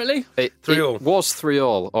scores currently? It 3-3. was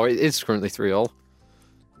 3-3, or it is currently 3-3.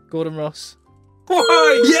 Gordon Ross.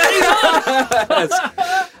 Yes!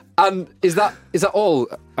 And is that all?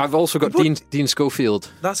 I've also got Dean Schofield.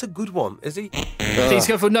 That's a good one, is he? Dean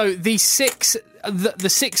Schofield. No, the six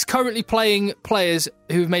currently playing players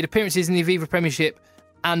who have made appearances in the Aviva Premiership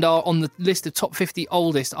and are on the list of top 50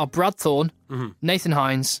 oldest are Brad Thorne, Nathan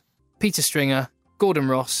Hines, Peter Stringer, Gordon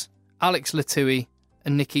Ross, Alex Latouille,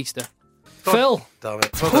 and Nick Easter. Phil, Damn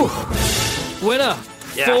it. winner,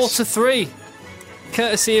 Yes. 4-3.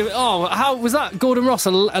 Courtesy of how was that? Gordon Ross,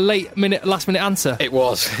 a last minute answer. It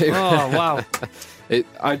was. Oh wow!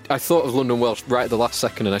 I thought of London Welsh right at the last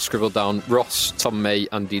second, and I scribbled down Ross, Tom May,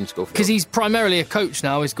 and Dean Schofield. Because he's primarily a coach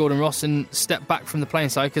now, is Gordon Ross, and stepped back from the playing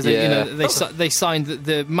side because they signed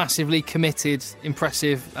the massively committed,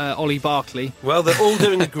 impressive Ollie Barkley. Well, they're all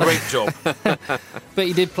doing a great job. But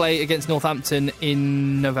he did play against Northampton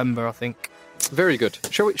in November, I think. Very good.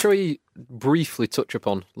 Shall we briefly touch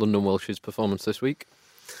upon London Welsh's performance this week?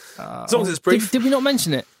 As long as it's brief. Did we not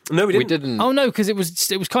mention it? No, we We didn't. didn't. Oh no, because it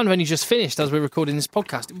was kind of only just finished as we're recording this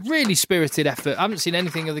podcast. Really spirited effort. I haven't seen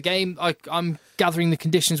anything of the game. I'm gathering the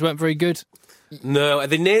conditions weren't very good. No,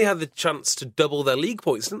 they nearly had the chance to double their league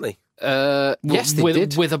points, didn't they? Yes, they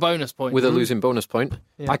did. With a bonus point. With a losing bonus point.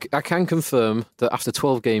 Yeah. I can confirm that after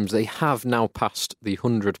 12 games, they have now passed the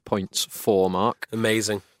 100 points for mark,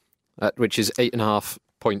 Amazing. which is 8.5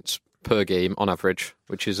 points per game on average,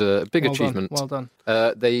 which is a big Well achievement. Well done.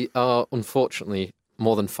 They are, unfortunately,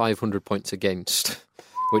 more than 500 points against,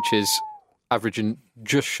 which is averaging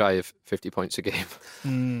just shy of 50 points a game.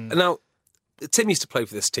 Now, Tim used to play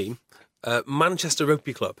for this team, Manchester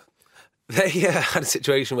Rugby Club. They had a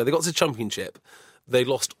situation where they got to the championship, they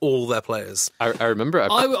lost all their players. I remember it.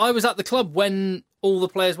 I was at the club when all the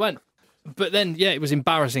players went. But then, it was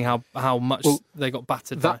embarrassing how much they got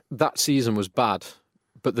battered by. That season was bad,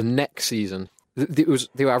 but the next season, they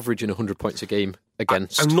were averaging 100 points a game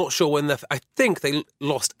against. I'm not sure when I think they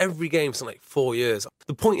lost every game for like 4 years.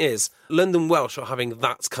 The point is, London Welsh are having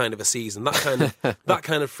that kind of a season, that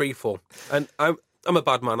kind of free fall. And I'm a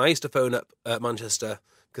bad man. I used to phone up Manchester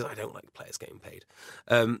because I don't like players getting paid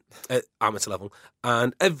at amateur level.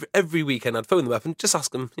 And every weekend I'd phone them up and just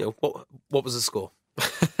ask them, what was the score?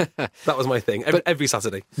 That was my thing. Every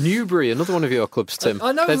Saturday. Newbury, another one of your clubs, Tim.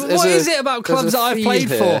 I know. What is it about clubs that I've played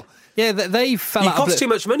for? Yeah, they fell out. You cost too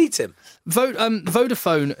much money, Tim.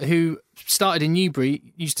 Vodafone, who started in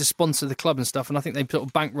Newbury, used to sponsor the club and stuff, and I think they sort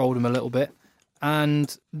of bankrolled them a little bit.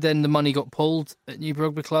 And then the money got pulled at Newbury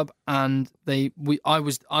Rugby Club, and I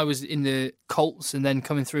was in the Colts, and then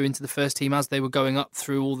coming through into the first team as they were going up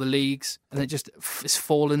through all the leagues, and it's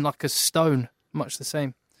fallen like a stone. Much the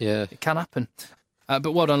same. Yeah, it can happen.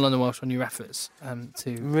 But well done, London Welsh, on your efforts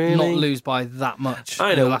to not lose by that much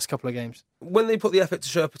in the last couple of games. When they put the effort to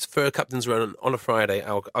show up for a captain's run on a Friday,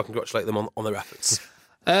 I'll congratulate them on their efforts.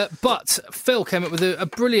 But Phil came up with a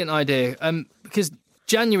brilliant idea. Because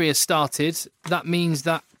January has started, that means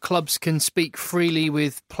that clubs can speak freely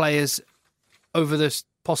with players over this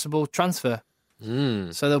possible transfer.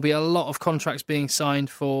 So there'll be a lot of contracts being signed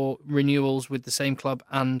for renewals with the same club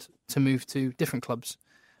and to move to different clubs.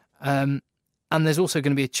 And there's also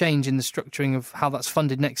going to be a change in the structuring of how that's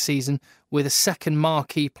funded next season, with a second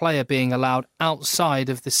marquee player being allowed outside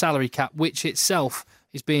of the salary cap, which itself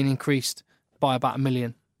is being increased by about £1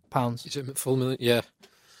 million. Is it full million? Yeah.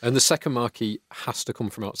 And the second marquee has to come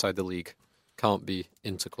from outside the league. Can't be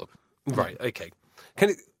inter-club. Right, okay.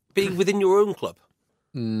 Can it be within your own club?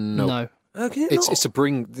 No. Okay, It's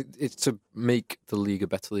to make the league a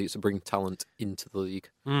better league. It's to bring talent into the league.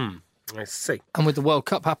 I see. And with the World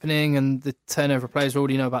Cup happening and the turnover of players, we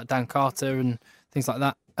already know about Dan Carter and things like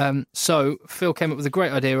that. So Phil came up with a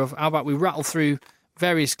great idea of how about we rattle through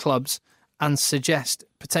various clubs and suggest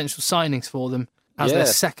potential signings for them as their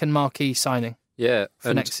second marquee signing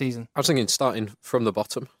for next season. I was thinking starting from the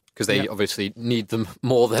bottom, because they obviously need them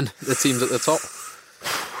more than the teams at the top.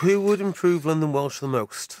 Who would improve London Welsh the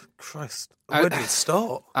most? Christ, where did it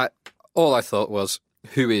start? All I thought was,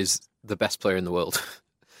 who is the best player in the world?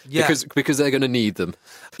 Yeah. Because they're going to need them.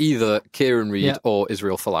 Either Kieran Reid or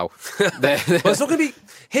Israel Folau. Well, it's not going to be...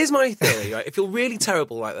 Here's my theory, right? If you're really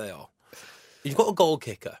terrible like they are, you've got a goal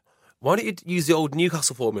kicker. Why don't you use the old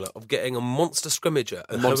Newcastle formula of getting a monster scrimmager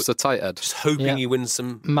and monster tight head, just hoping you win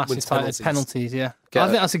some massive tight head penalties? I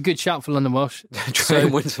think that's a good shout for London Welsh. Try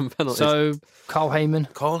and win some penalties. So Carl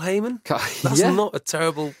Heyman, that's not a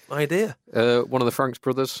terrible idea. One of the Franks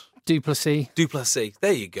brothers, Duplessis.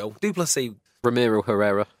 There you go. Duplessis. Ramiro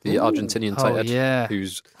Herrera, the Argentinian tight head,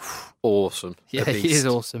 who's awesome. Yeah, he is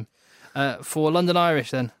awesome. For London Irish,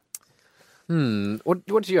 then. What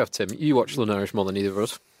do you have, Tim? You watch London Irish more than either of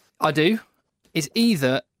us. I do. It's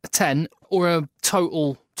either a 10 or a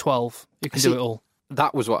total 12. You can do it all.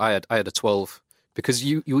 That was what I had. I had a 12. Because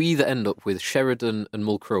you either end up with Sheridan and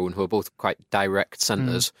Mulcrone, who are both quite direct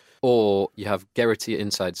centres, or you have Geraghty at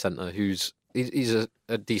inside centre, he's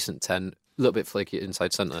a decent 10, a little bit flaky at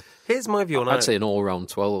inside centre. Here's my view on Irish. I'd say an all-round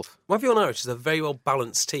 12. My view on Irish is a very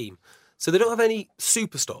well-balanced team. So they don't have any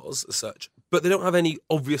superstars as such, but they don't have any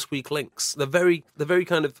obvious weak links. They're very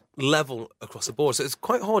kind of level across the board. So it's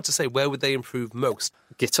quite hard to say where would they improve most.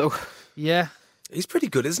 Gitto. Yeah. He's pretty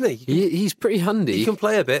good, isn't he? He's pretty handy. He can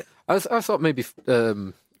play a bit. I thought maybe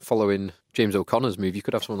following James O'Connor's move, you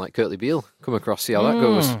could have someone like Curtly Beale come across, see how that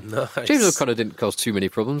goes. Nice. James O'Connor didn't cause too many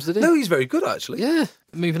problems, did he? No, he's very good, actually. Yeah.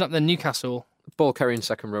 Moving up then, Newcastle. Ball carrying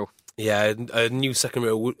second row. Yeah, a new second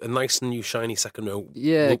row, a nice new shiny second row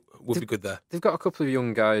would be good there. They've got a couple of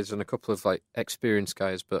young guys and a couple of experienced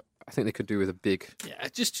guys, but I think they could do with a big... Yeah,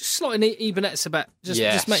 just slot in Ibanez-Sabet.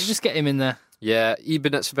 Just get him in there. Yeah,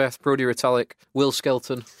 Ibanez-Sabet, Brodie Retallick, Will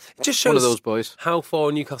Skelton. It just shows one of those boys. How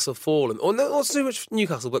far Newcastle have fallen. Or not so much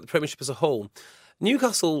Newcastle, but the Premiership as a whole.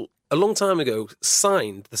 Newcastle, a long time ago,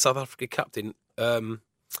 signed the South Africa captain...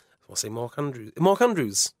 Mark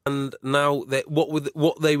Andrews. And now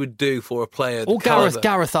what they would do for a player... Or Gareth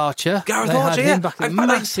Archer. Gareth Archer, yeah. Back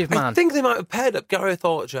massive man. I think they might have paired up Gareth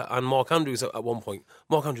Archer and Mark Andrews at one point.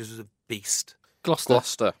 Mark Andrews was a beast.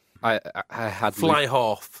 Gloucester. I had... Fly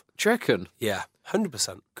half. Do you reckon? Yeah,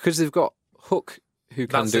 100%. Because they've got Hook, who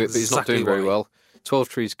can do it, but he's not doing very well. 12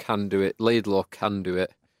 Trees can do it. Laidlaw can do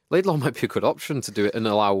it. Laidlaw might be a good option to do it and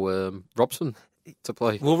allow Robson to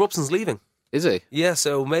play. Well, Robson's leaving. Is he? Yeah,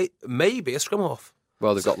 so maybe a scrum half.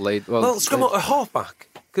 Well, they've got scrum half, a halfback,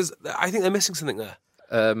 because I think they're missing something there.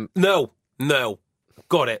 No,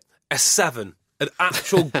 got it. A 7, an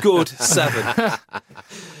actual good 7.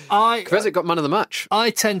 Kvesic got man of the match. I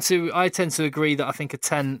tend to agree that I think a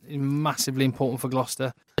 10 is massively important for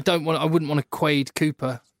Gloucester. I wouldn't want a Quaid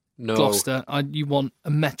Cooper. No. Gloucester. You want a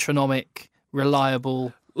metronomic,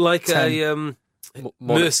 reliable, like 10.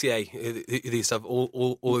 Mercier, who they used to have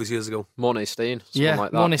all those years ago. Mornay Stain,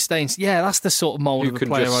 like that. Mornay Stain. Yeah, that's the sort of mould of a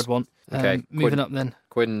player I'd want. Okay, moving up then.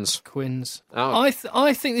 Quins. Oh.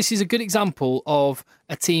 I think this is a good example of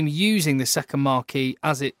a team using the second marquee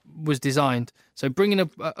as it was designed. So bringing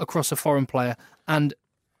across a foreign player and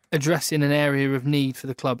addressing an area of need for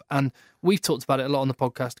the club. And we've talked about it a lot on the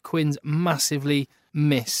podcast. Quins massively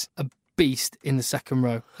miss a beast in the second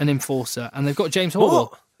row, an enforcer. And they've got James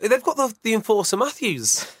Horwell. They've got the enforcer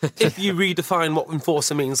Matthews, if you redefine what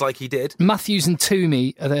enforcer means like he did. Matthews and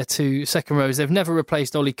Toomey are their two second rows. They've never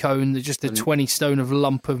replaced Ollie Cohn. They're just a 20-stone of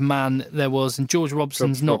lump of man there was. And George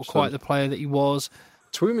Robson's not quite the player that he was.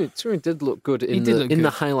 Toomey did look good in the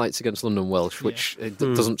highlights against London Welsh, which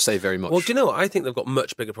doesn't say very much. Well, do you know what? I think they've got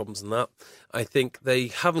much bigger problems than that. I think they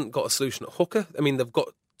haven't got a solution at hooker. I mean, they've got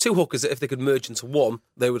 2 hookers that if they could merge into one,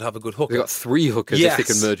 they would have a good hooker. They've got 3 hookers if they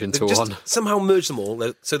can merge into one. Somehow merge them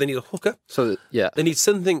all, so they need a hooker. So they need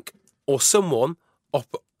something or someone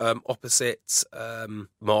opposite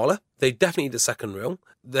Marler. They definitely need a second row.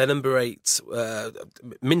 Their number 8,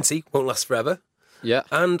 Minty, won't last forever. Yeah.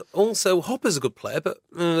 And also Hopper's a good player, but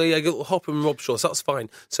Hopper and Rob Shaw, so that's fine.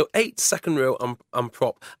 So 8 second row and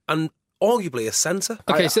prop, and arguably a centre.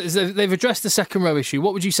 Okay, so they've addressed the second row issue.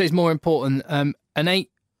 What would you say is more important, an 8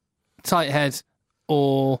 tight head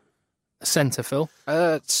or a centre, Phil?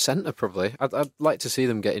 Centre, probably. I'd like to see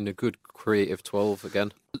them getting a good creative 12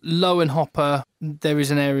 again. Lowe and Hopper, there is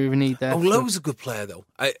an area of need there. Lowe's a good player, though.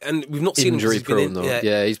 And we've not seen injury him prone, though.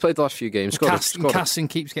 Yeah, he's played the last few games. Casson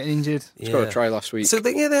keeps getting injured. He's got a try last week. So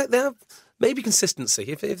they Maybe consistency.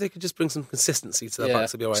 If they could just bring some consistency to their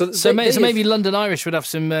backs, it'd be all right. So maybe London Irish would have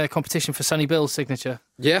some competition for Sonny Bill's signature.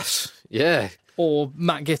 Yes, yeah. Or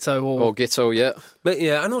Matt Gitto. Or Gitto, yeah. But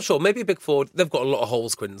yeah, I'm not sure. Maybe a big forward. They've got a lot of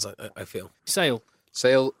holes, Quins, I feel. Sale,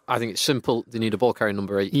 I think it's simple. They need a ball carrying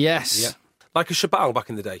number 8. yes. Yeah. Like a Shabal back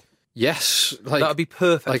in the day. Yes. That would be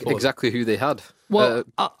perfect Like for them. exactly who they had. Well,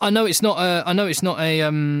 I know it's not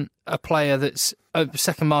a player that's a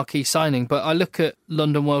second marquee signing, but I look at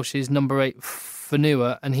London Welsh's number 8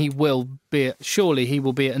 Fanua, and he will be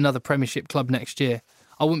at another Premiership club next year.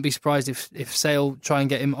 I wouldn't be surprised if Sale try and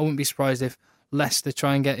get him. I wouldn't be surprised if Leicester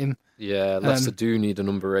try and get him. Yeah, Leicester do need a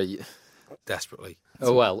number 8. Desperately.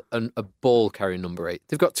 Oh, well, and a ball carrying number 8.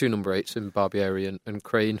 They've got 2 number 8s in Barbieri and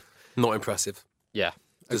Crane. Not impressive. Yeah.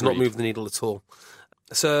 Does not move the needle at all.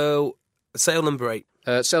 So, Sale number 8.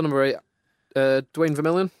 Sale number 8, Dwayne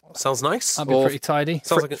Vermeulen. Sounds nice. That'd be pretty tidy.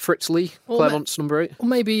 Sounds like Fritz Lee, Clermont's number 8. Or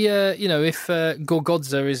maybe if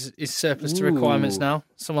Gorgodza is surplus to requirements now,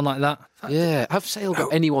 someone like that. Yeah, have Sale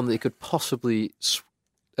got anyone that they could possibly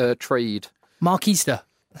trade? Mark Easter.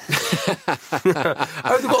 I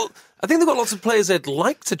think they've got lots of players they'd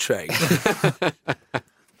like to trade.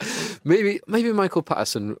 Maybe Michael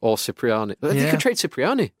Patterson or Cipriani. They could trade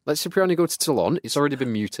Cipriani. Let Cipriani go to Toulon. It's already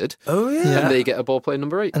been muted. Oh yeah. And they get a ball playing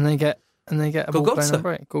number 8. And they get a ball player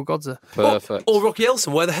number 8. Gorgodza. Perfect. Or Rocky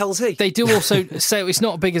Elson. Where the hell's he? They do also say it's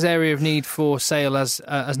not a big area of need for Sale as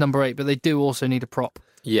number 8, but they do also need a prop.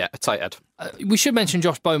 Yeah, a tight head. We should mention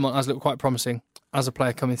Josh Beaumont has looked quite promising as a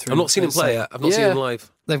player coming through. I've not seen him play yet. I've not seen him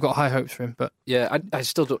live. They've got high hopes for him, but Yeah, I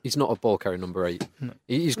still don't. He's not a ball carrying number 8. No.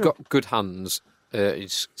 He's got good hands.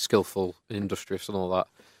 He's skillful and industrious and all that,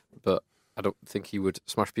 but I don't think he would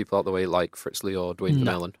smash people out the way like Fritz Lee or Dwayne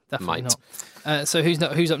Vermeulen definitely might. not. So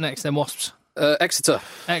who's up next then? Wasps. Exeter.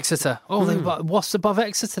 Oh, they've got Wasps above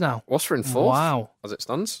Exeter now. Wasps are in 4th. Wow. As it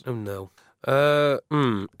stands. Oh no.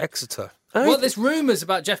 Exeter. Well, there's rumours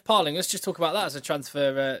about Jeff Parling. Let's just talk about that as a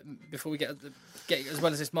transfer before we get as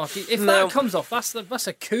well as this marquee. If that comes off, that's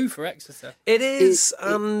a coup for Exeter. It is,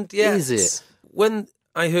 Is it? When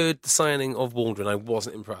I heard the signing of Waldron, I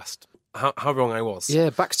wasn't impressed. How wrong I was. Yeah,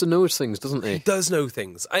 Baxter knows things, doesn't He he? does know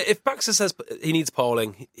things. If Baxter says he needs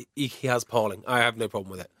Parling, he has Parling. I have no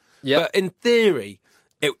problem with it. Yeah. But in theory,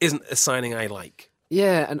 it isn't a signing I like.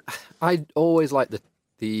 Yeah, and I always like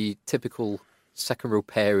the typical second row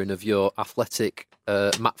pairing of your athletic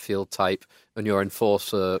Matfield type and your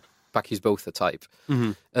enforcer Backy's Botha type.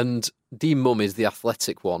 Mm-hmm. And Dean Mum is the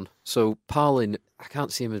athletic one. So Parlin, I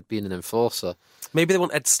can't see him as being an enforcer. Maybe they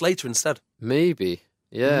want Ed Slater instead. Maybe,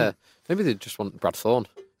 yeah. Mm-hmm. Maybe they just want Brad Thorne.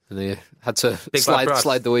 And they had to Big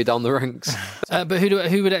slide the way down the ranks. But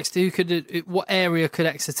what area could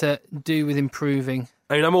Exeter do with improving?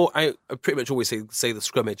 I mean, I pretty much always say the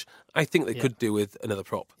scrummage. I think they could do with another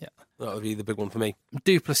prop. Yeah, that would be the big one for me.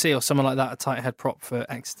 Duplessis or someone like that, a tight head prop for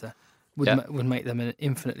Exeter, would make them an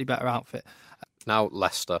infinitely better outfit. Now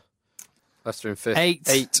Leicester in 5th.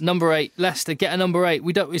 8. Number 8. Leicester, get a number 8.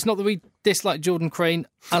 It's not that we dislike Jordan Crane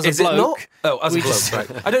as Is a bloke. It not? Oh, as a bloke,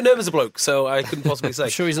 right. I don't know him as a bloke, so I couldn't possibly say. I'm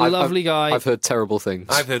sure he's a lovely guy. I've heard terrible things.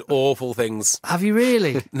 I've heard awful things. Have you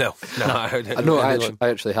really? No, I don't know. I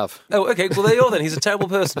actually have. Oh, okay. Well, there you are then. He's a terrible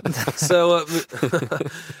person. So,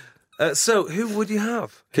 so who would you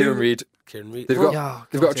have? Kieran Reid. They've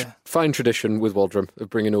got a fine tradition with Waldron of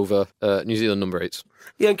bringing over New Zealand number 8s.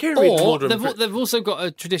 Yeah, and Kieran Reid. Or they've also got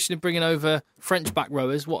a tradition of bringing over French back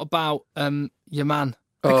rowers. What about your man?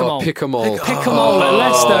 Pick 'em all. Pick 'em all at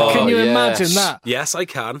Leicester. Can you imagine that? Yes, I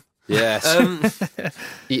can. Yes.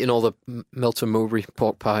 Eating all the Milton Mowbray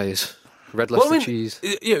pork pies, red Leicester cheese.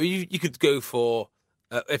 You could go for.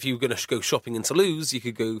 If you were going to go shopping in Toulouse, you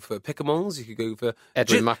could go for Pickamoles, you could go for...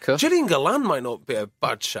 Edwin Macker. Gillian Gallan might not be a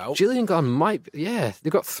bad shout. Gillian Gallan might... Yeah,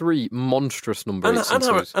 they've got 3 monstrous number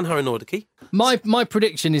 8s. And Harry Nordicky. My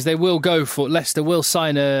prediction is Leicester will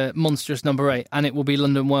sign a monstrous number 8, and it will be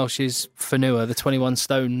London Welsh's Fanua, the 21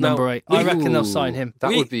 stone number 8. I reckon they'll sign him.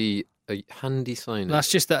 That would be a handy signing. That's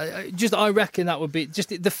just I reckon that would be just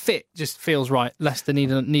the fit just feels right. Leicester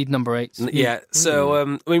need number 8s. Yeah. So I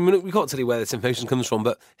mean, we can't tell you where this information comes from,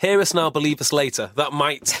 but hear us now, believe us later. That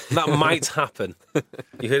might happen.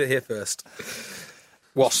 You heard it here first.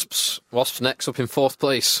 Wasps next up in 4th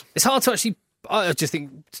place. It's hard to actually. I just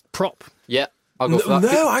think prop. Yeah. I'll go for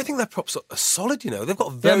that. No, I think their props are solid. They've got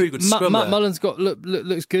a very good scrum. Matt Mullen's got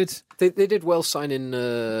looks good. They did well signing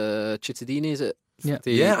Cittadini, is it? Yeah.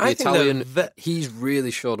 The I think Italian, they're he's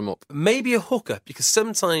really shored him up. maybe a hooker, because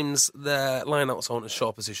sometimes their lineouts aren't as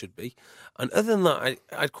sharp as they should be. And other than that,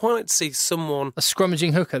 I'd quite like to see someone... A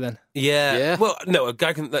scrummaging hooker, then? Yeah. Well, no, a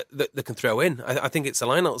guy that can throw in. I think it's the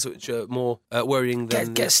lineouts which are more worrying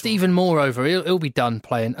than... Get Stephen Moore over. He'll be done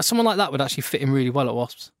playing. Someone like that would actually fit him really well at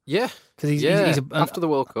Wasps. Yeah. Because he's after the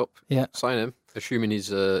World Cup, Yeah. sign him, assuming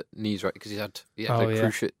his knees right, because he had a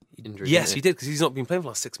cruciate injury. Yes, he did, because he's not been playing for the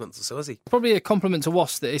last 6 months or so, has he? Probably a compliment to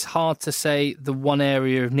Wasps that it's hard to say the one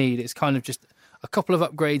area of need. It's kind of just a couple of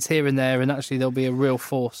upgrades here and there, and actually there'll be a real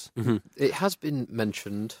force. Mm-hmm. It has been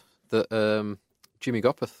mentioned that Jimmy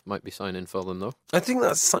Gopperth might be signing for them, though. I think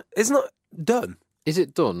it's not done. Is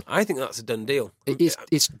it done? I think that's a done deal.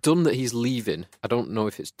 It's done that he's leaving. I don't know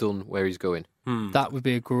if it's done where he's going. That would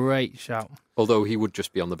be a great shout. Although he would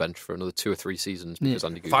just be on the bench for another 2 or 3 seasons because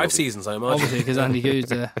Andy Goode 5 seasons, I imagine. Obviously, because Andy Goode's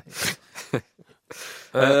there.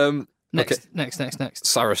 Next.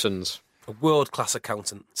 Saracens. A world-class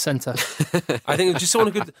accountant. Centre. I think just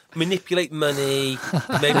someone who could manipulate money,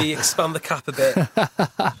 maybe expand the cap a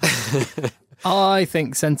bit. I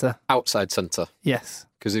think centre. Outside centre. Yes.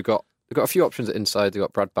 Because they've got a few options at inside. They've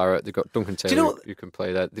got Brad Barrett. They've got Duncan Taylor who can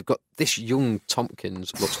play there. They've got this young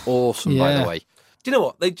Tompkins. Looks awesome, by the way. Do you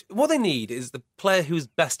know what they need is the player who's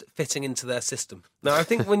best at fitting into their system. Now, I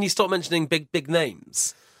think when you start mentioning big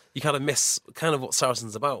names, you kind of miss kind of what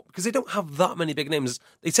Saracens about, because they don't have that many big names.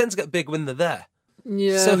 They tend to get big when they're there.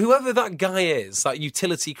 Yeah. So whoever that guy is, that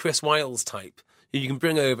utility Chris Wiles type, who you can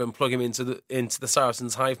bring over and plug him into the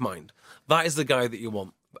Saracens hive mind, that is the guy that you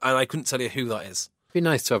want. And I couldn't tell you who that is. It'd be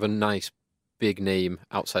nice to have a nice big name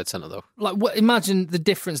outside centre, though. Imagine the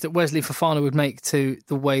difference that Wesley Fofana would make to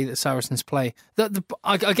the way that Saracens play.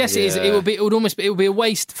 I guess it is. It would be a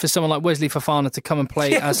waste for someone like Wesley Fofana to come and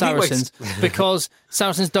play as Saracens because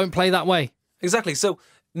Saracens don't play that way. Exactly. So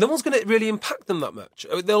no one's going to really impact them that much.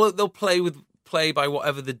 They'll play by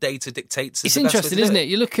whatever the data dictates. It's interesting, isn't it?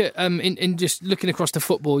 You look at in just looking across the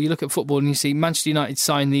football. You look at football and you see Manchester United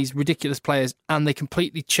sign these ridiculous players, and they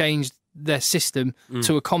completely changed their system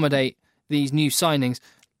to accommodate these new signings.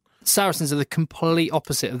 Saracens are the complete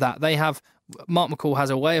opposite of that. They have Mark McCall has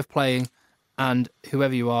a way of playing, and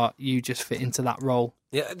whoever you are, you just fit into that role.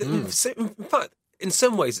 Yeah, in fact, in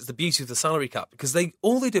some ways, it's the beauty of the salary cap, because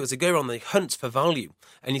all they do is they go around, they hunt for value,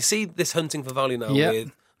 and you see this hunting for value now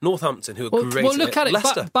with Northampton, who are great. Well, look at it.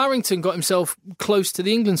 Leicester. Barrington got himself close to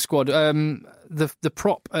the England squad. The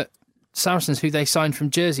prop at Saracens, who they signed from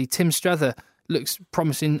Jersey, Tim Strether, looks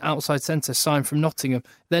promising outside centre, signed from Nottingham.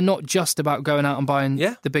 They're not just about going out and buying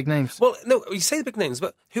the big names. Well, no, you say the big names,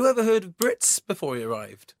 but who ever heard of Brits before he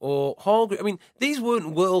arrived? Or Hargreaves? I mean, these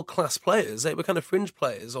weren't world-class players. They were kind of fringe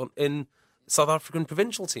players in South African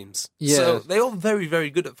provincial teams. Yeah. So they are very, very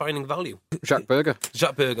good at finding value. Jack Berger,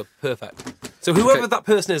 perfect. So whoever that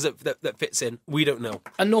person is that fits in, we don't know.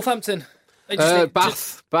 And Northampton?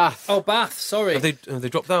 Bath. Oh, Bath, sorry. Have they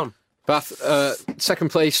dropped down? Bath,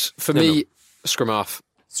 second place for me. Scrum half.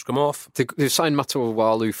 They've signed Mato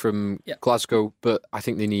Walu from Glasgow, but I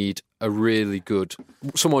think they need a really good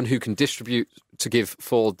someone who can distribute to give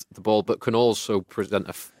forward the ball, but can also present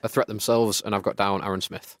a threat themselves. And I've got down Aaron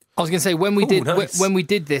Smith. I was going to say when we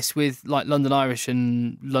did this with like London Irish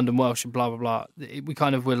and London Welsh and blah blah blah, we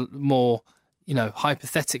kind of were more,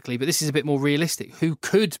 hypothetically, but this is a bit more realistic. Who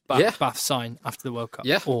could Bath sign after the World Cup?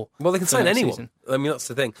 Yeah. Well, they can sign anyone. Season? I mean, that's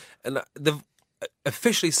the thing, and they've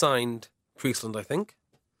officially signed Priestland, I think.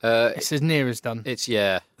 It's as near as done.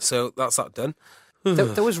 So that's that done.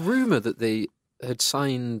 There was rumour that they had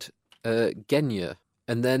signed Genya,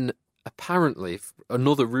 and then apparently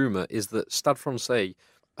another rumour is that Stade Francais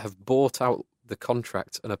have bought out the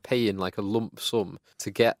contract and are paying like a lump sum to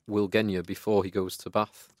get Will Genya before he goes to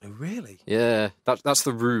Bath. Oh, really? Yeah, that's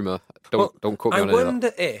the rumour. Don't quote me on it. I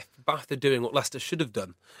wonder if Bath are doing what Leicester should have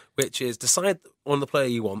done, which is decide on the player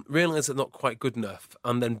you want, realise they're not quite good enough,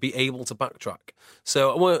 and then be able to backtrack.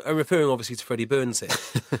 So I'm referring obviously to Freddie Burns here,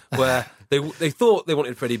 where they thought they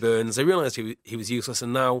wanted Freddie Burns, they realised he was useless,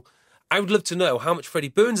 and now I would love to know how much Freddie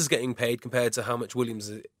Burns is getting paid compared to how much Williams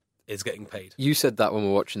is getting paid. You said that when we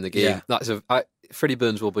were watching the game. Yeah. Freddie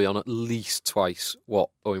Burns will be on at least twice what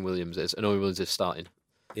Owen Williams is, and Owen Williams is starting.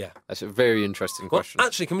 Yeah. That's a very interesting question.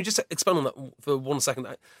 Actually, can we just expand on that for 1 second?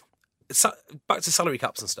 Back to salary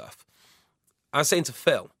caps and stuff. I was saying to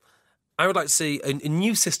Phil, I would like to see a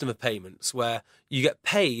new system of payments where you get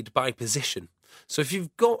paid by position. So if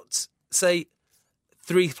you've got, say,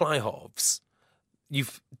 3 fly halves, you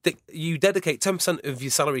dedicate 10% of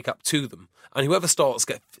your salary cap to them, and whoever starts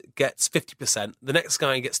gets 50%, the next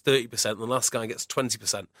guy gets 30%, and the last guy gets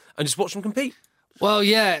 20%, and just watch them compete. Well,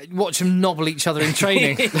 yeah, watch them nobble each other in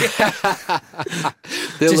training.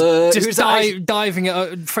 Diving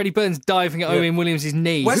at Freddie Burns diving at Owen Williams'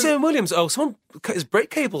 knee. Where's Owen Williams? Oh, someone cut his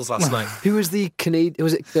brake cables last night. Who was the Canadian?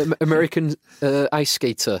 Was it the American ice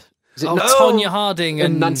skater? Is it Tonya Harding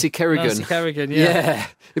and Nancy Kerrigan? Nancy Kerrigan, yeah.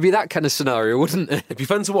 It'd be that kind of scenario, wouldn't it? It'd be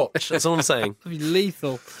fun to watch. That's all I'm saying. It'd be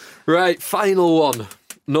lethal. Right, final one.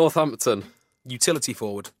 Northampton. Utility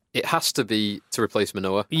forward. It has to be to replace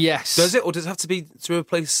Manoa. Yes. Does it, or does it have to be to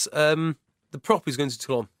replace the prop who's going to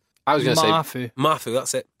Toulon? I was going to say Mafu,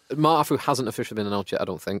 that's it. Mafu hasn't officially been announced yet, I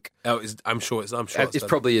don't think. Oh, I'm sure it's it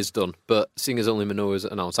probably is done, but seeing as only Manoa is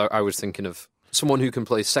announced, I was thinking of someone who can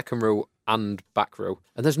play second row and back row.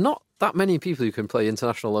 And there's not that many people who can play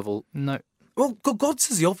international level. No. Well,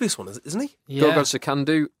 Gods is the obvious one, isn't he? Yeah. Gods can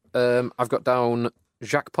do. I've got down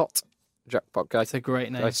Jackpot guy. It's a great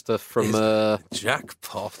name. Guy stuff from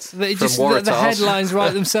Jackpot. The headlines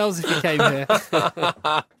write themselves if you came here.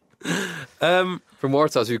 From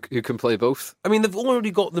Waratahs, who can play both. I mean, they've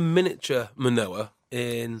already got the miniature Manoa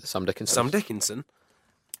in Sam Dickinson,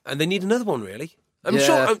 and they need another one, really. I'm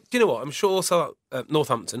sure. Do you know what? I'm sure. So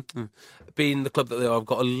Northampton, being the club that they are, have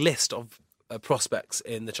got a list of prospects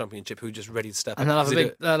in the Championship who are just ready to step and up.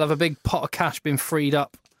 They'll have a big pot of cash being freed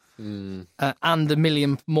up. And £1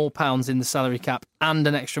 million more in the salary cap and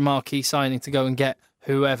an extra marquee signing to go and get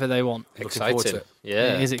whoever they want. Exciting.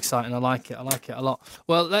 Yeah. It is exciting. I like it a lot.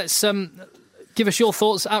 Well, let's give us your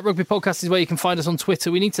thoughts. At Rugby Podcast is where you can find us on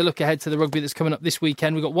Twitter. We need to look ahead to the rugby that's coming up this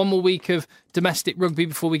weekend. We've got one more week of domestic rugby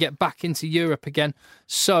before we get back into Europe again.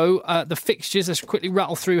 So the fixtures, let's quickly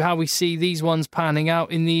rattle through how we see these ones panning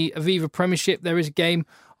out. In the Aviva Premiership, there is a game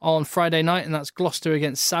on Friday night, and that's Gloucester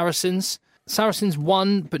against Saracens. Saracens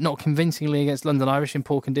won, but not convincingly, against London Irish in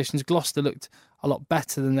poor conditions. Gloucester looked a lot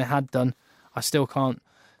better than they had done. I still can't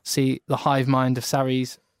see the hive mind of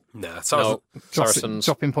Sarries. Saracens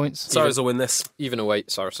dropping points. Sarries will win this. Even away,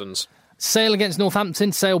 Saracens. Sale against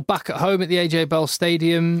Northampton. Sale back at home at the AJ Bell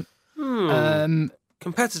Stadium.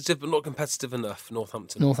 Competitive, but not competitive enough.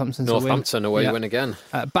 Northampton away win again.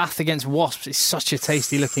 Bath against Wasps is such a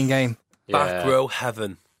tasty looking game. Back row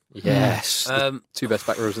heaven. Yes. The two best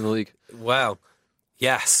back rows in the league. Well,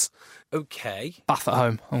 yes. Okay. Bath at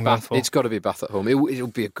home. It's got to be Bath at home. It'll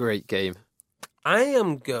be a great game. I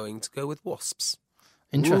am going to go with Wasps.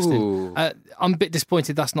 Interesting. I'm a bit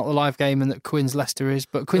disappointed that's not the live game and that Quins Leicester is,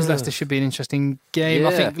 but Quins Leicester should be an interesting game. Yeah.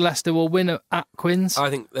 I think Leicester will win at Quins. I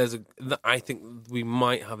think we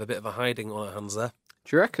might have a bit of a hiding on our hands there.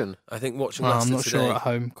 Do you reckon? I think watching Leicester I'm not today, sure at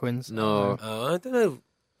home, Quins. No. I don't know.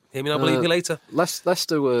 Hear me, I'll believe you later.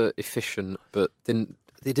 Leicester were efficient, but they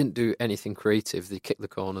didn't do anything creative. They kicked the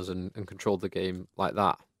corners and controlled the game like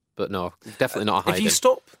that. But no, definitely not a hiding. If you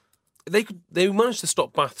stop, they managed to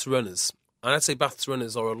stop Bath's runners. And I'd say Bath's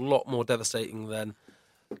runners are a lot more devastating than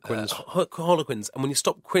Harlequins. And when you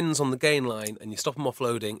stop Quins on the gain line and you stop them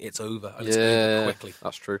offloading, it's over. And it's over quickly.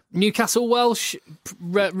 That's true. Newcastle Welsh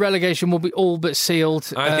relegation will be all but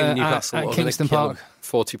sealed. I think Newcastle at Kingston Park.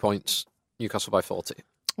 40 points. Newcastle by 40.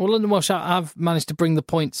 Well, London Welsh have managed to bring the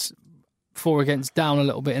points for against down a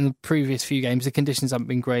little bit in the previous few games. The conditions haven't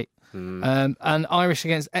been great. And Irish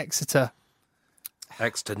against Exeter.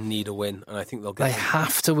 Exeter need a win, and I think they'll get They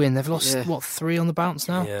have to win. They've lost, 3 on the bounce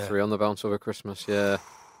now? Yeah. 3 on the bounce over Christmas, yeah.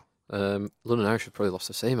 London Irish have probably lost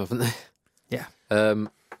the same, haven't they?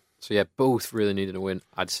 Yeah. Both really needed a win.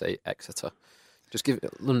 I'd say Exeter. Just give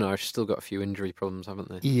London Irish still got a few injury problems, haven't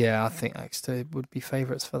they? Yeah, I think Exeter would be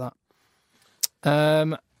favourites for that.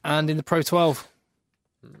 And in the Pro 12,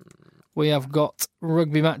 we have got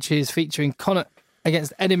rugby matches featuring Connacht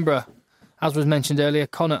against Edinburgh. As was mentioned earlier,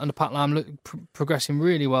 Connacht under Pat Lam look progressing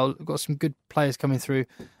really well. We've got some good players coming through.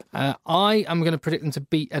 I am going to predict them to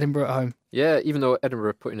beat Edinburgh at home. Yeah, even though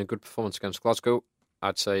Edinburgh put in a good performance against Glasgow,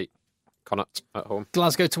 I'd say Connacht at home.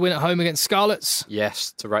 Glasgow to win at home against Scarlets.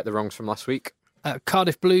 Yes, to right the wrongs from last week.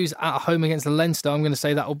 Cardiff Blues at home against Leinster. I'm going to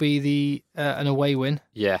say that will be an away win.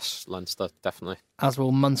 Yes, Leinster, definitely. As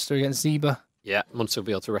will Munster against Zebra. Yeah, Munster will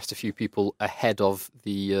be able to rest a few people ahead of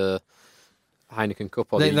the Heineken Cup.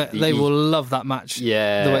 Or they will love that match.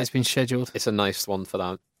 Yeah, the way it's been scheduled. It's a nice one for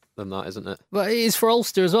them, isn't it? But it is for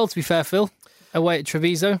Ulster as well, to be fair, Phil. Away at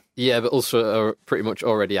Treviso. Yeah, but Ulster are pretty much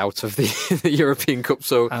already out of the European Cup,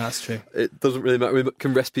 so that's true. It doesn't really matter. We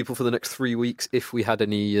can rest people for the next 3 weeks if we had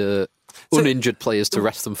any uninjured players to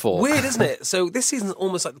rest them for. Weird, isn't it? So this season's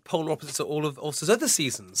almost like the polar opposite to all of Ulster's other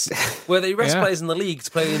seasons, where they rest players in the league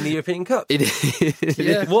to play in the European Cup. It is.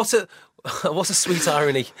 Yeah. What a sweet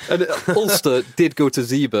irony. And Ulster did go to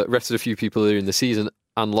Zebra, rested a few people earlier in the season,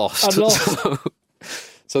 and lost.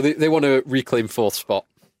 So they want to reclaim 4th spot.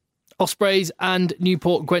 Ospreys and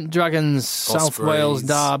Newport Gwent Dragons, South Ospreys. Wales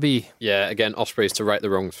derby. Yeah, again, Ospreys to right the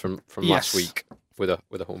wrongs from Yes. last week with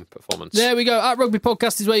a home performance. There we go. At Rugby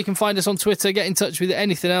Podcast is where you can find us on Twitter. Get in touch with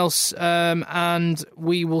anything else. And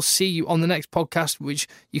we will see you on the next podcast, which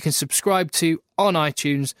you can subscribe to on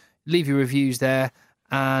iTunes. Leave your reviews there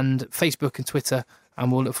and Facebook and Twitter.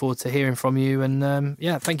 And we'll look forward to hearing from you. And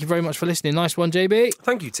thank you very much for listening. Nice one, JB.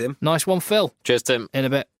 Thank you, Tim. Nice one, Phil. Cheers, Tim. In a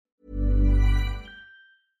bit.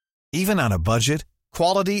 Even on a budget,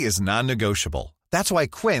 quality is non-negotiable. That's why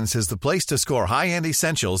Quince is the place to score high-end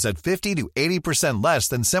essentials at 50 to 80% less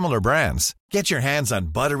than similar brands. Get your hands on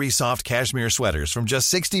buttery soft cashmere sweaters from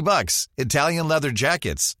just $60, Italian leather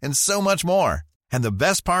jackets, and so much more. And the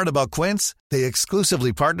best part about Quince, they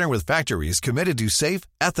exclusively partner with factories committed to safe,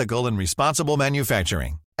 ethical, and responsible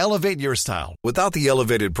manufacturing. Elevate your style without the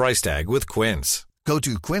elevated price tag with Quince. Go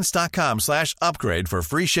to quince.com/upgrade for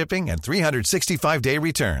free shipping and 365-day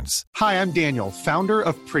returns. Hi, I'm Daniel, founder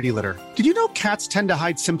of Pretty Litter. Did you know cats tend to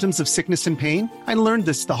hide symptoms of sickness and pain? I learned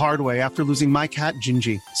this the hard way after losing my cat,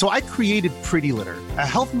 Gingy. So I created Pretty Litter, a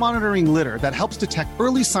health monitoring litter that helps detect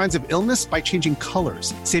early signs of illness by changing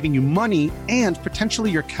colors, saving you money and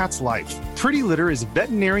potentially your cat's life. Pretty Litter is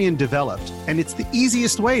veterinarian developed, and it's the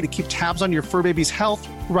easiest way to keep tabs on your fur baby's health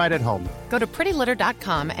right at home. Go to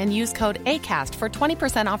prettylitter.com and use code ACAST for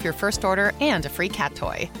 20% off your first order and a free cat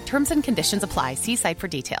toy. Terms and conditions apply. See site for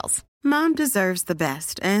details. Mom deserves the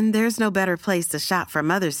best, and there's no better place to shop for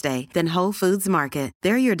Mother's Day than Whole Foods Market.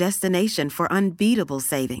 They're your destination for unbeatable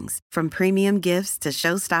savings, from premium gifts to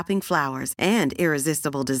show-stopping flowers and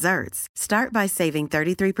irresistible desserts. Start by saving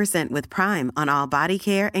 33% with Prime on all body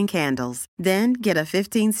care and candles. Then get a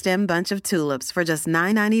 15-stem bunch of tulips for just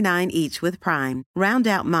 $9.99 each with Prime. Round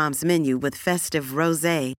out Mom's menu with festive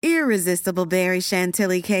rosé, irresistible berry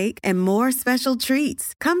chantilly cake, and more special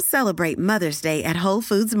treats. Come celebrate Mother's Day at Whole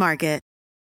Foods Market.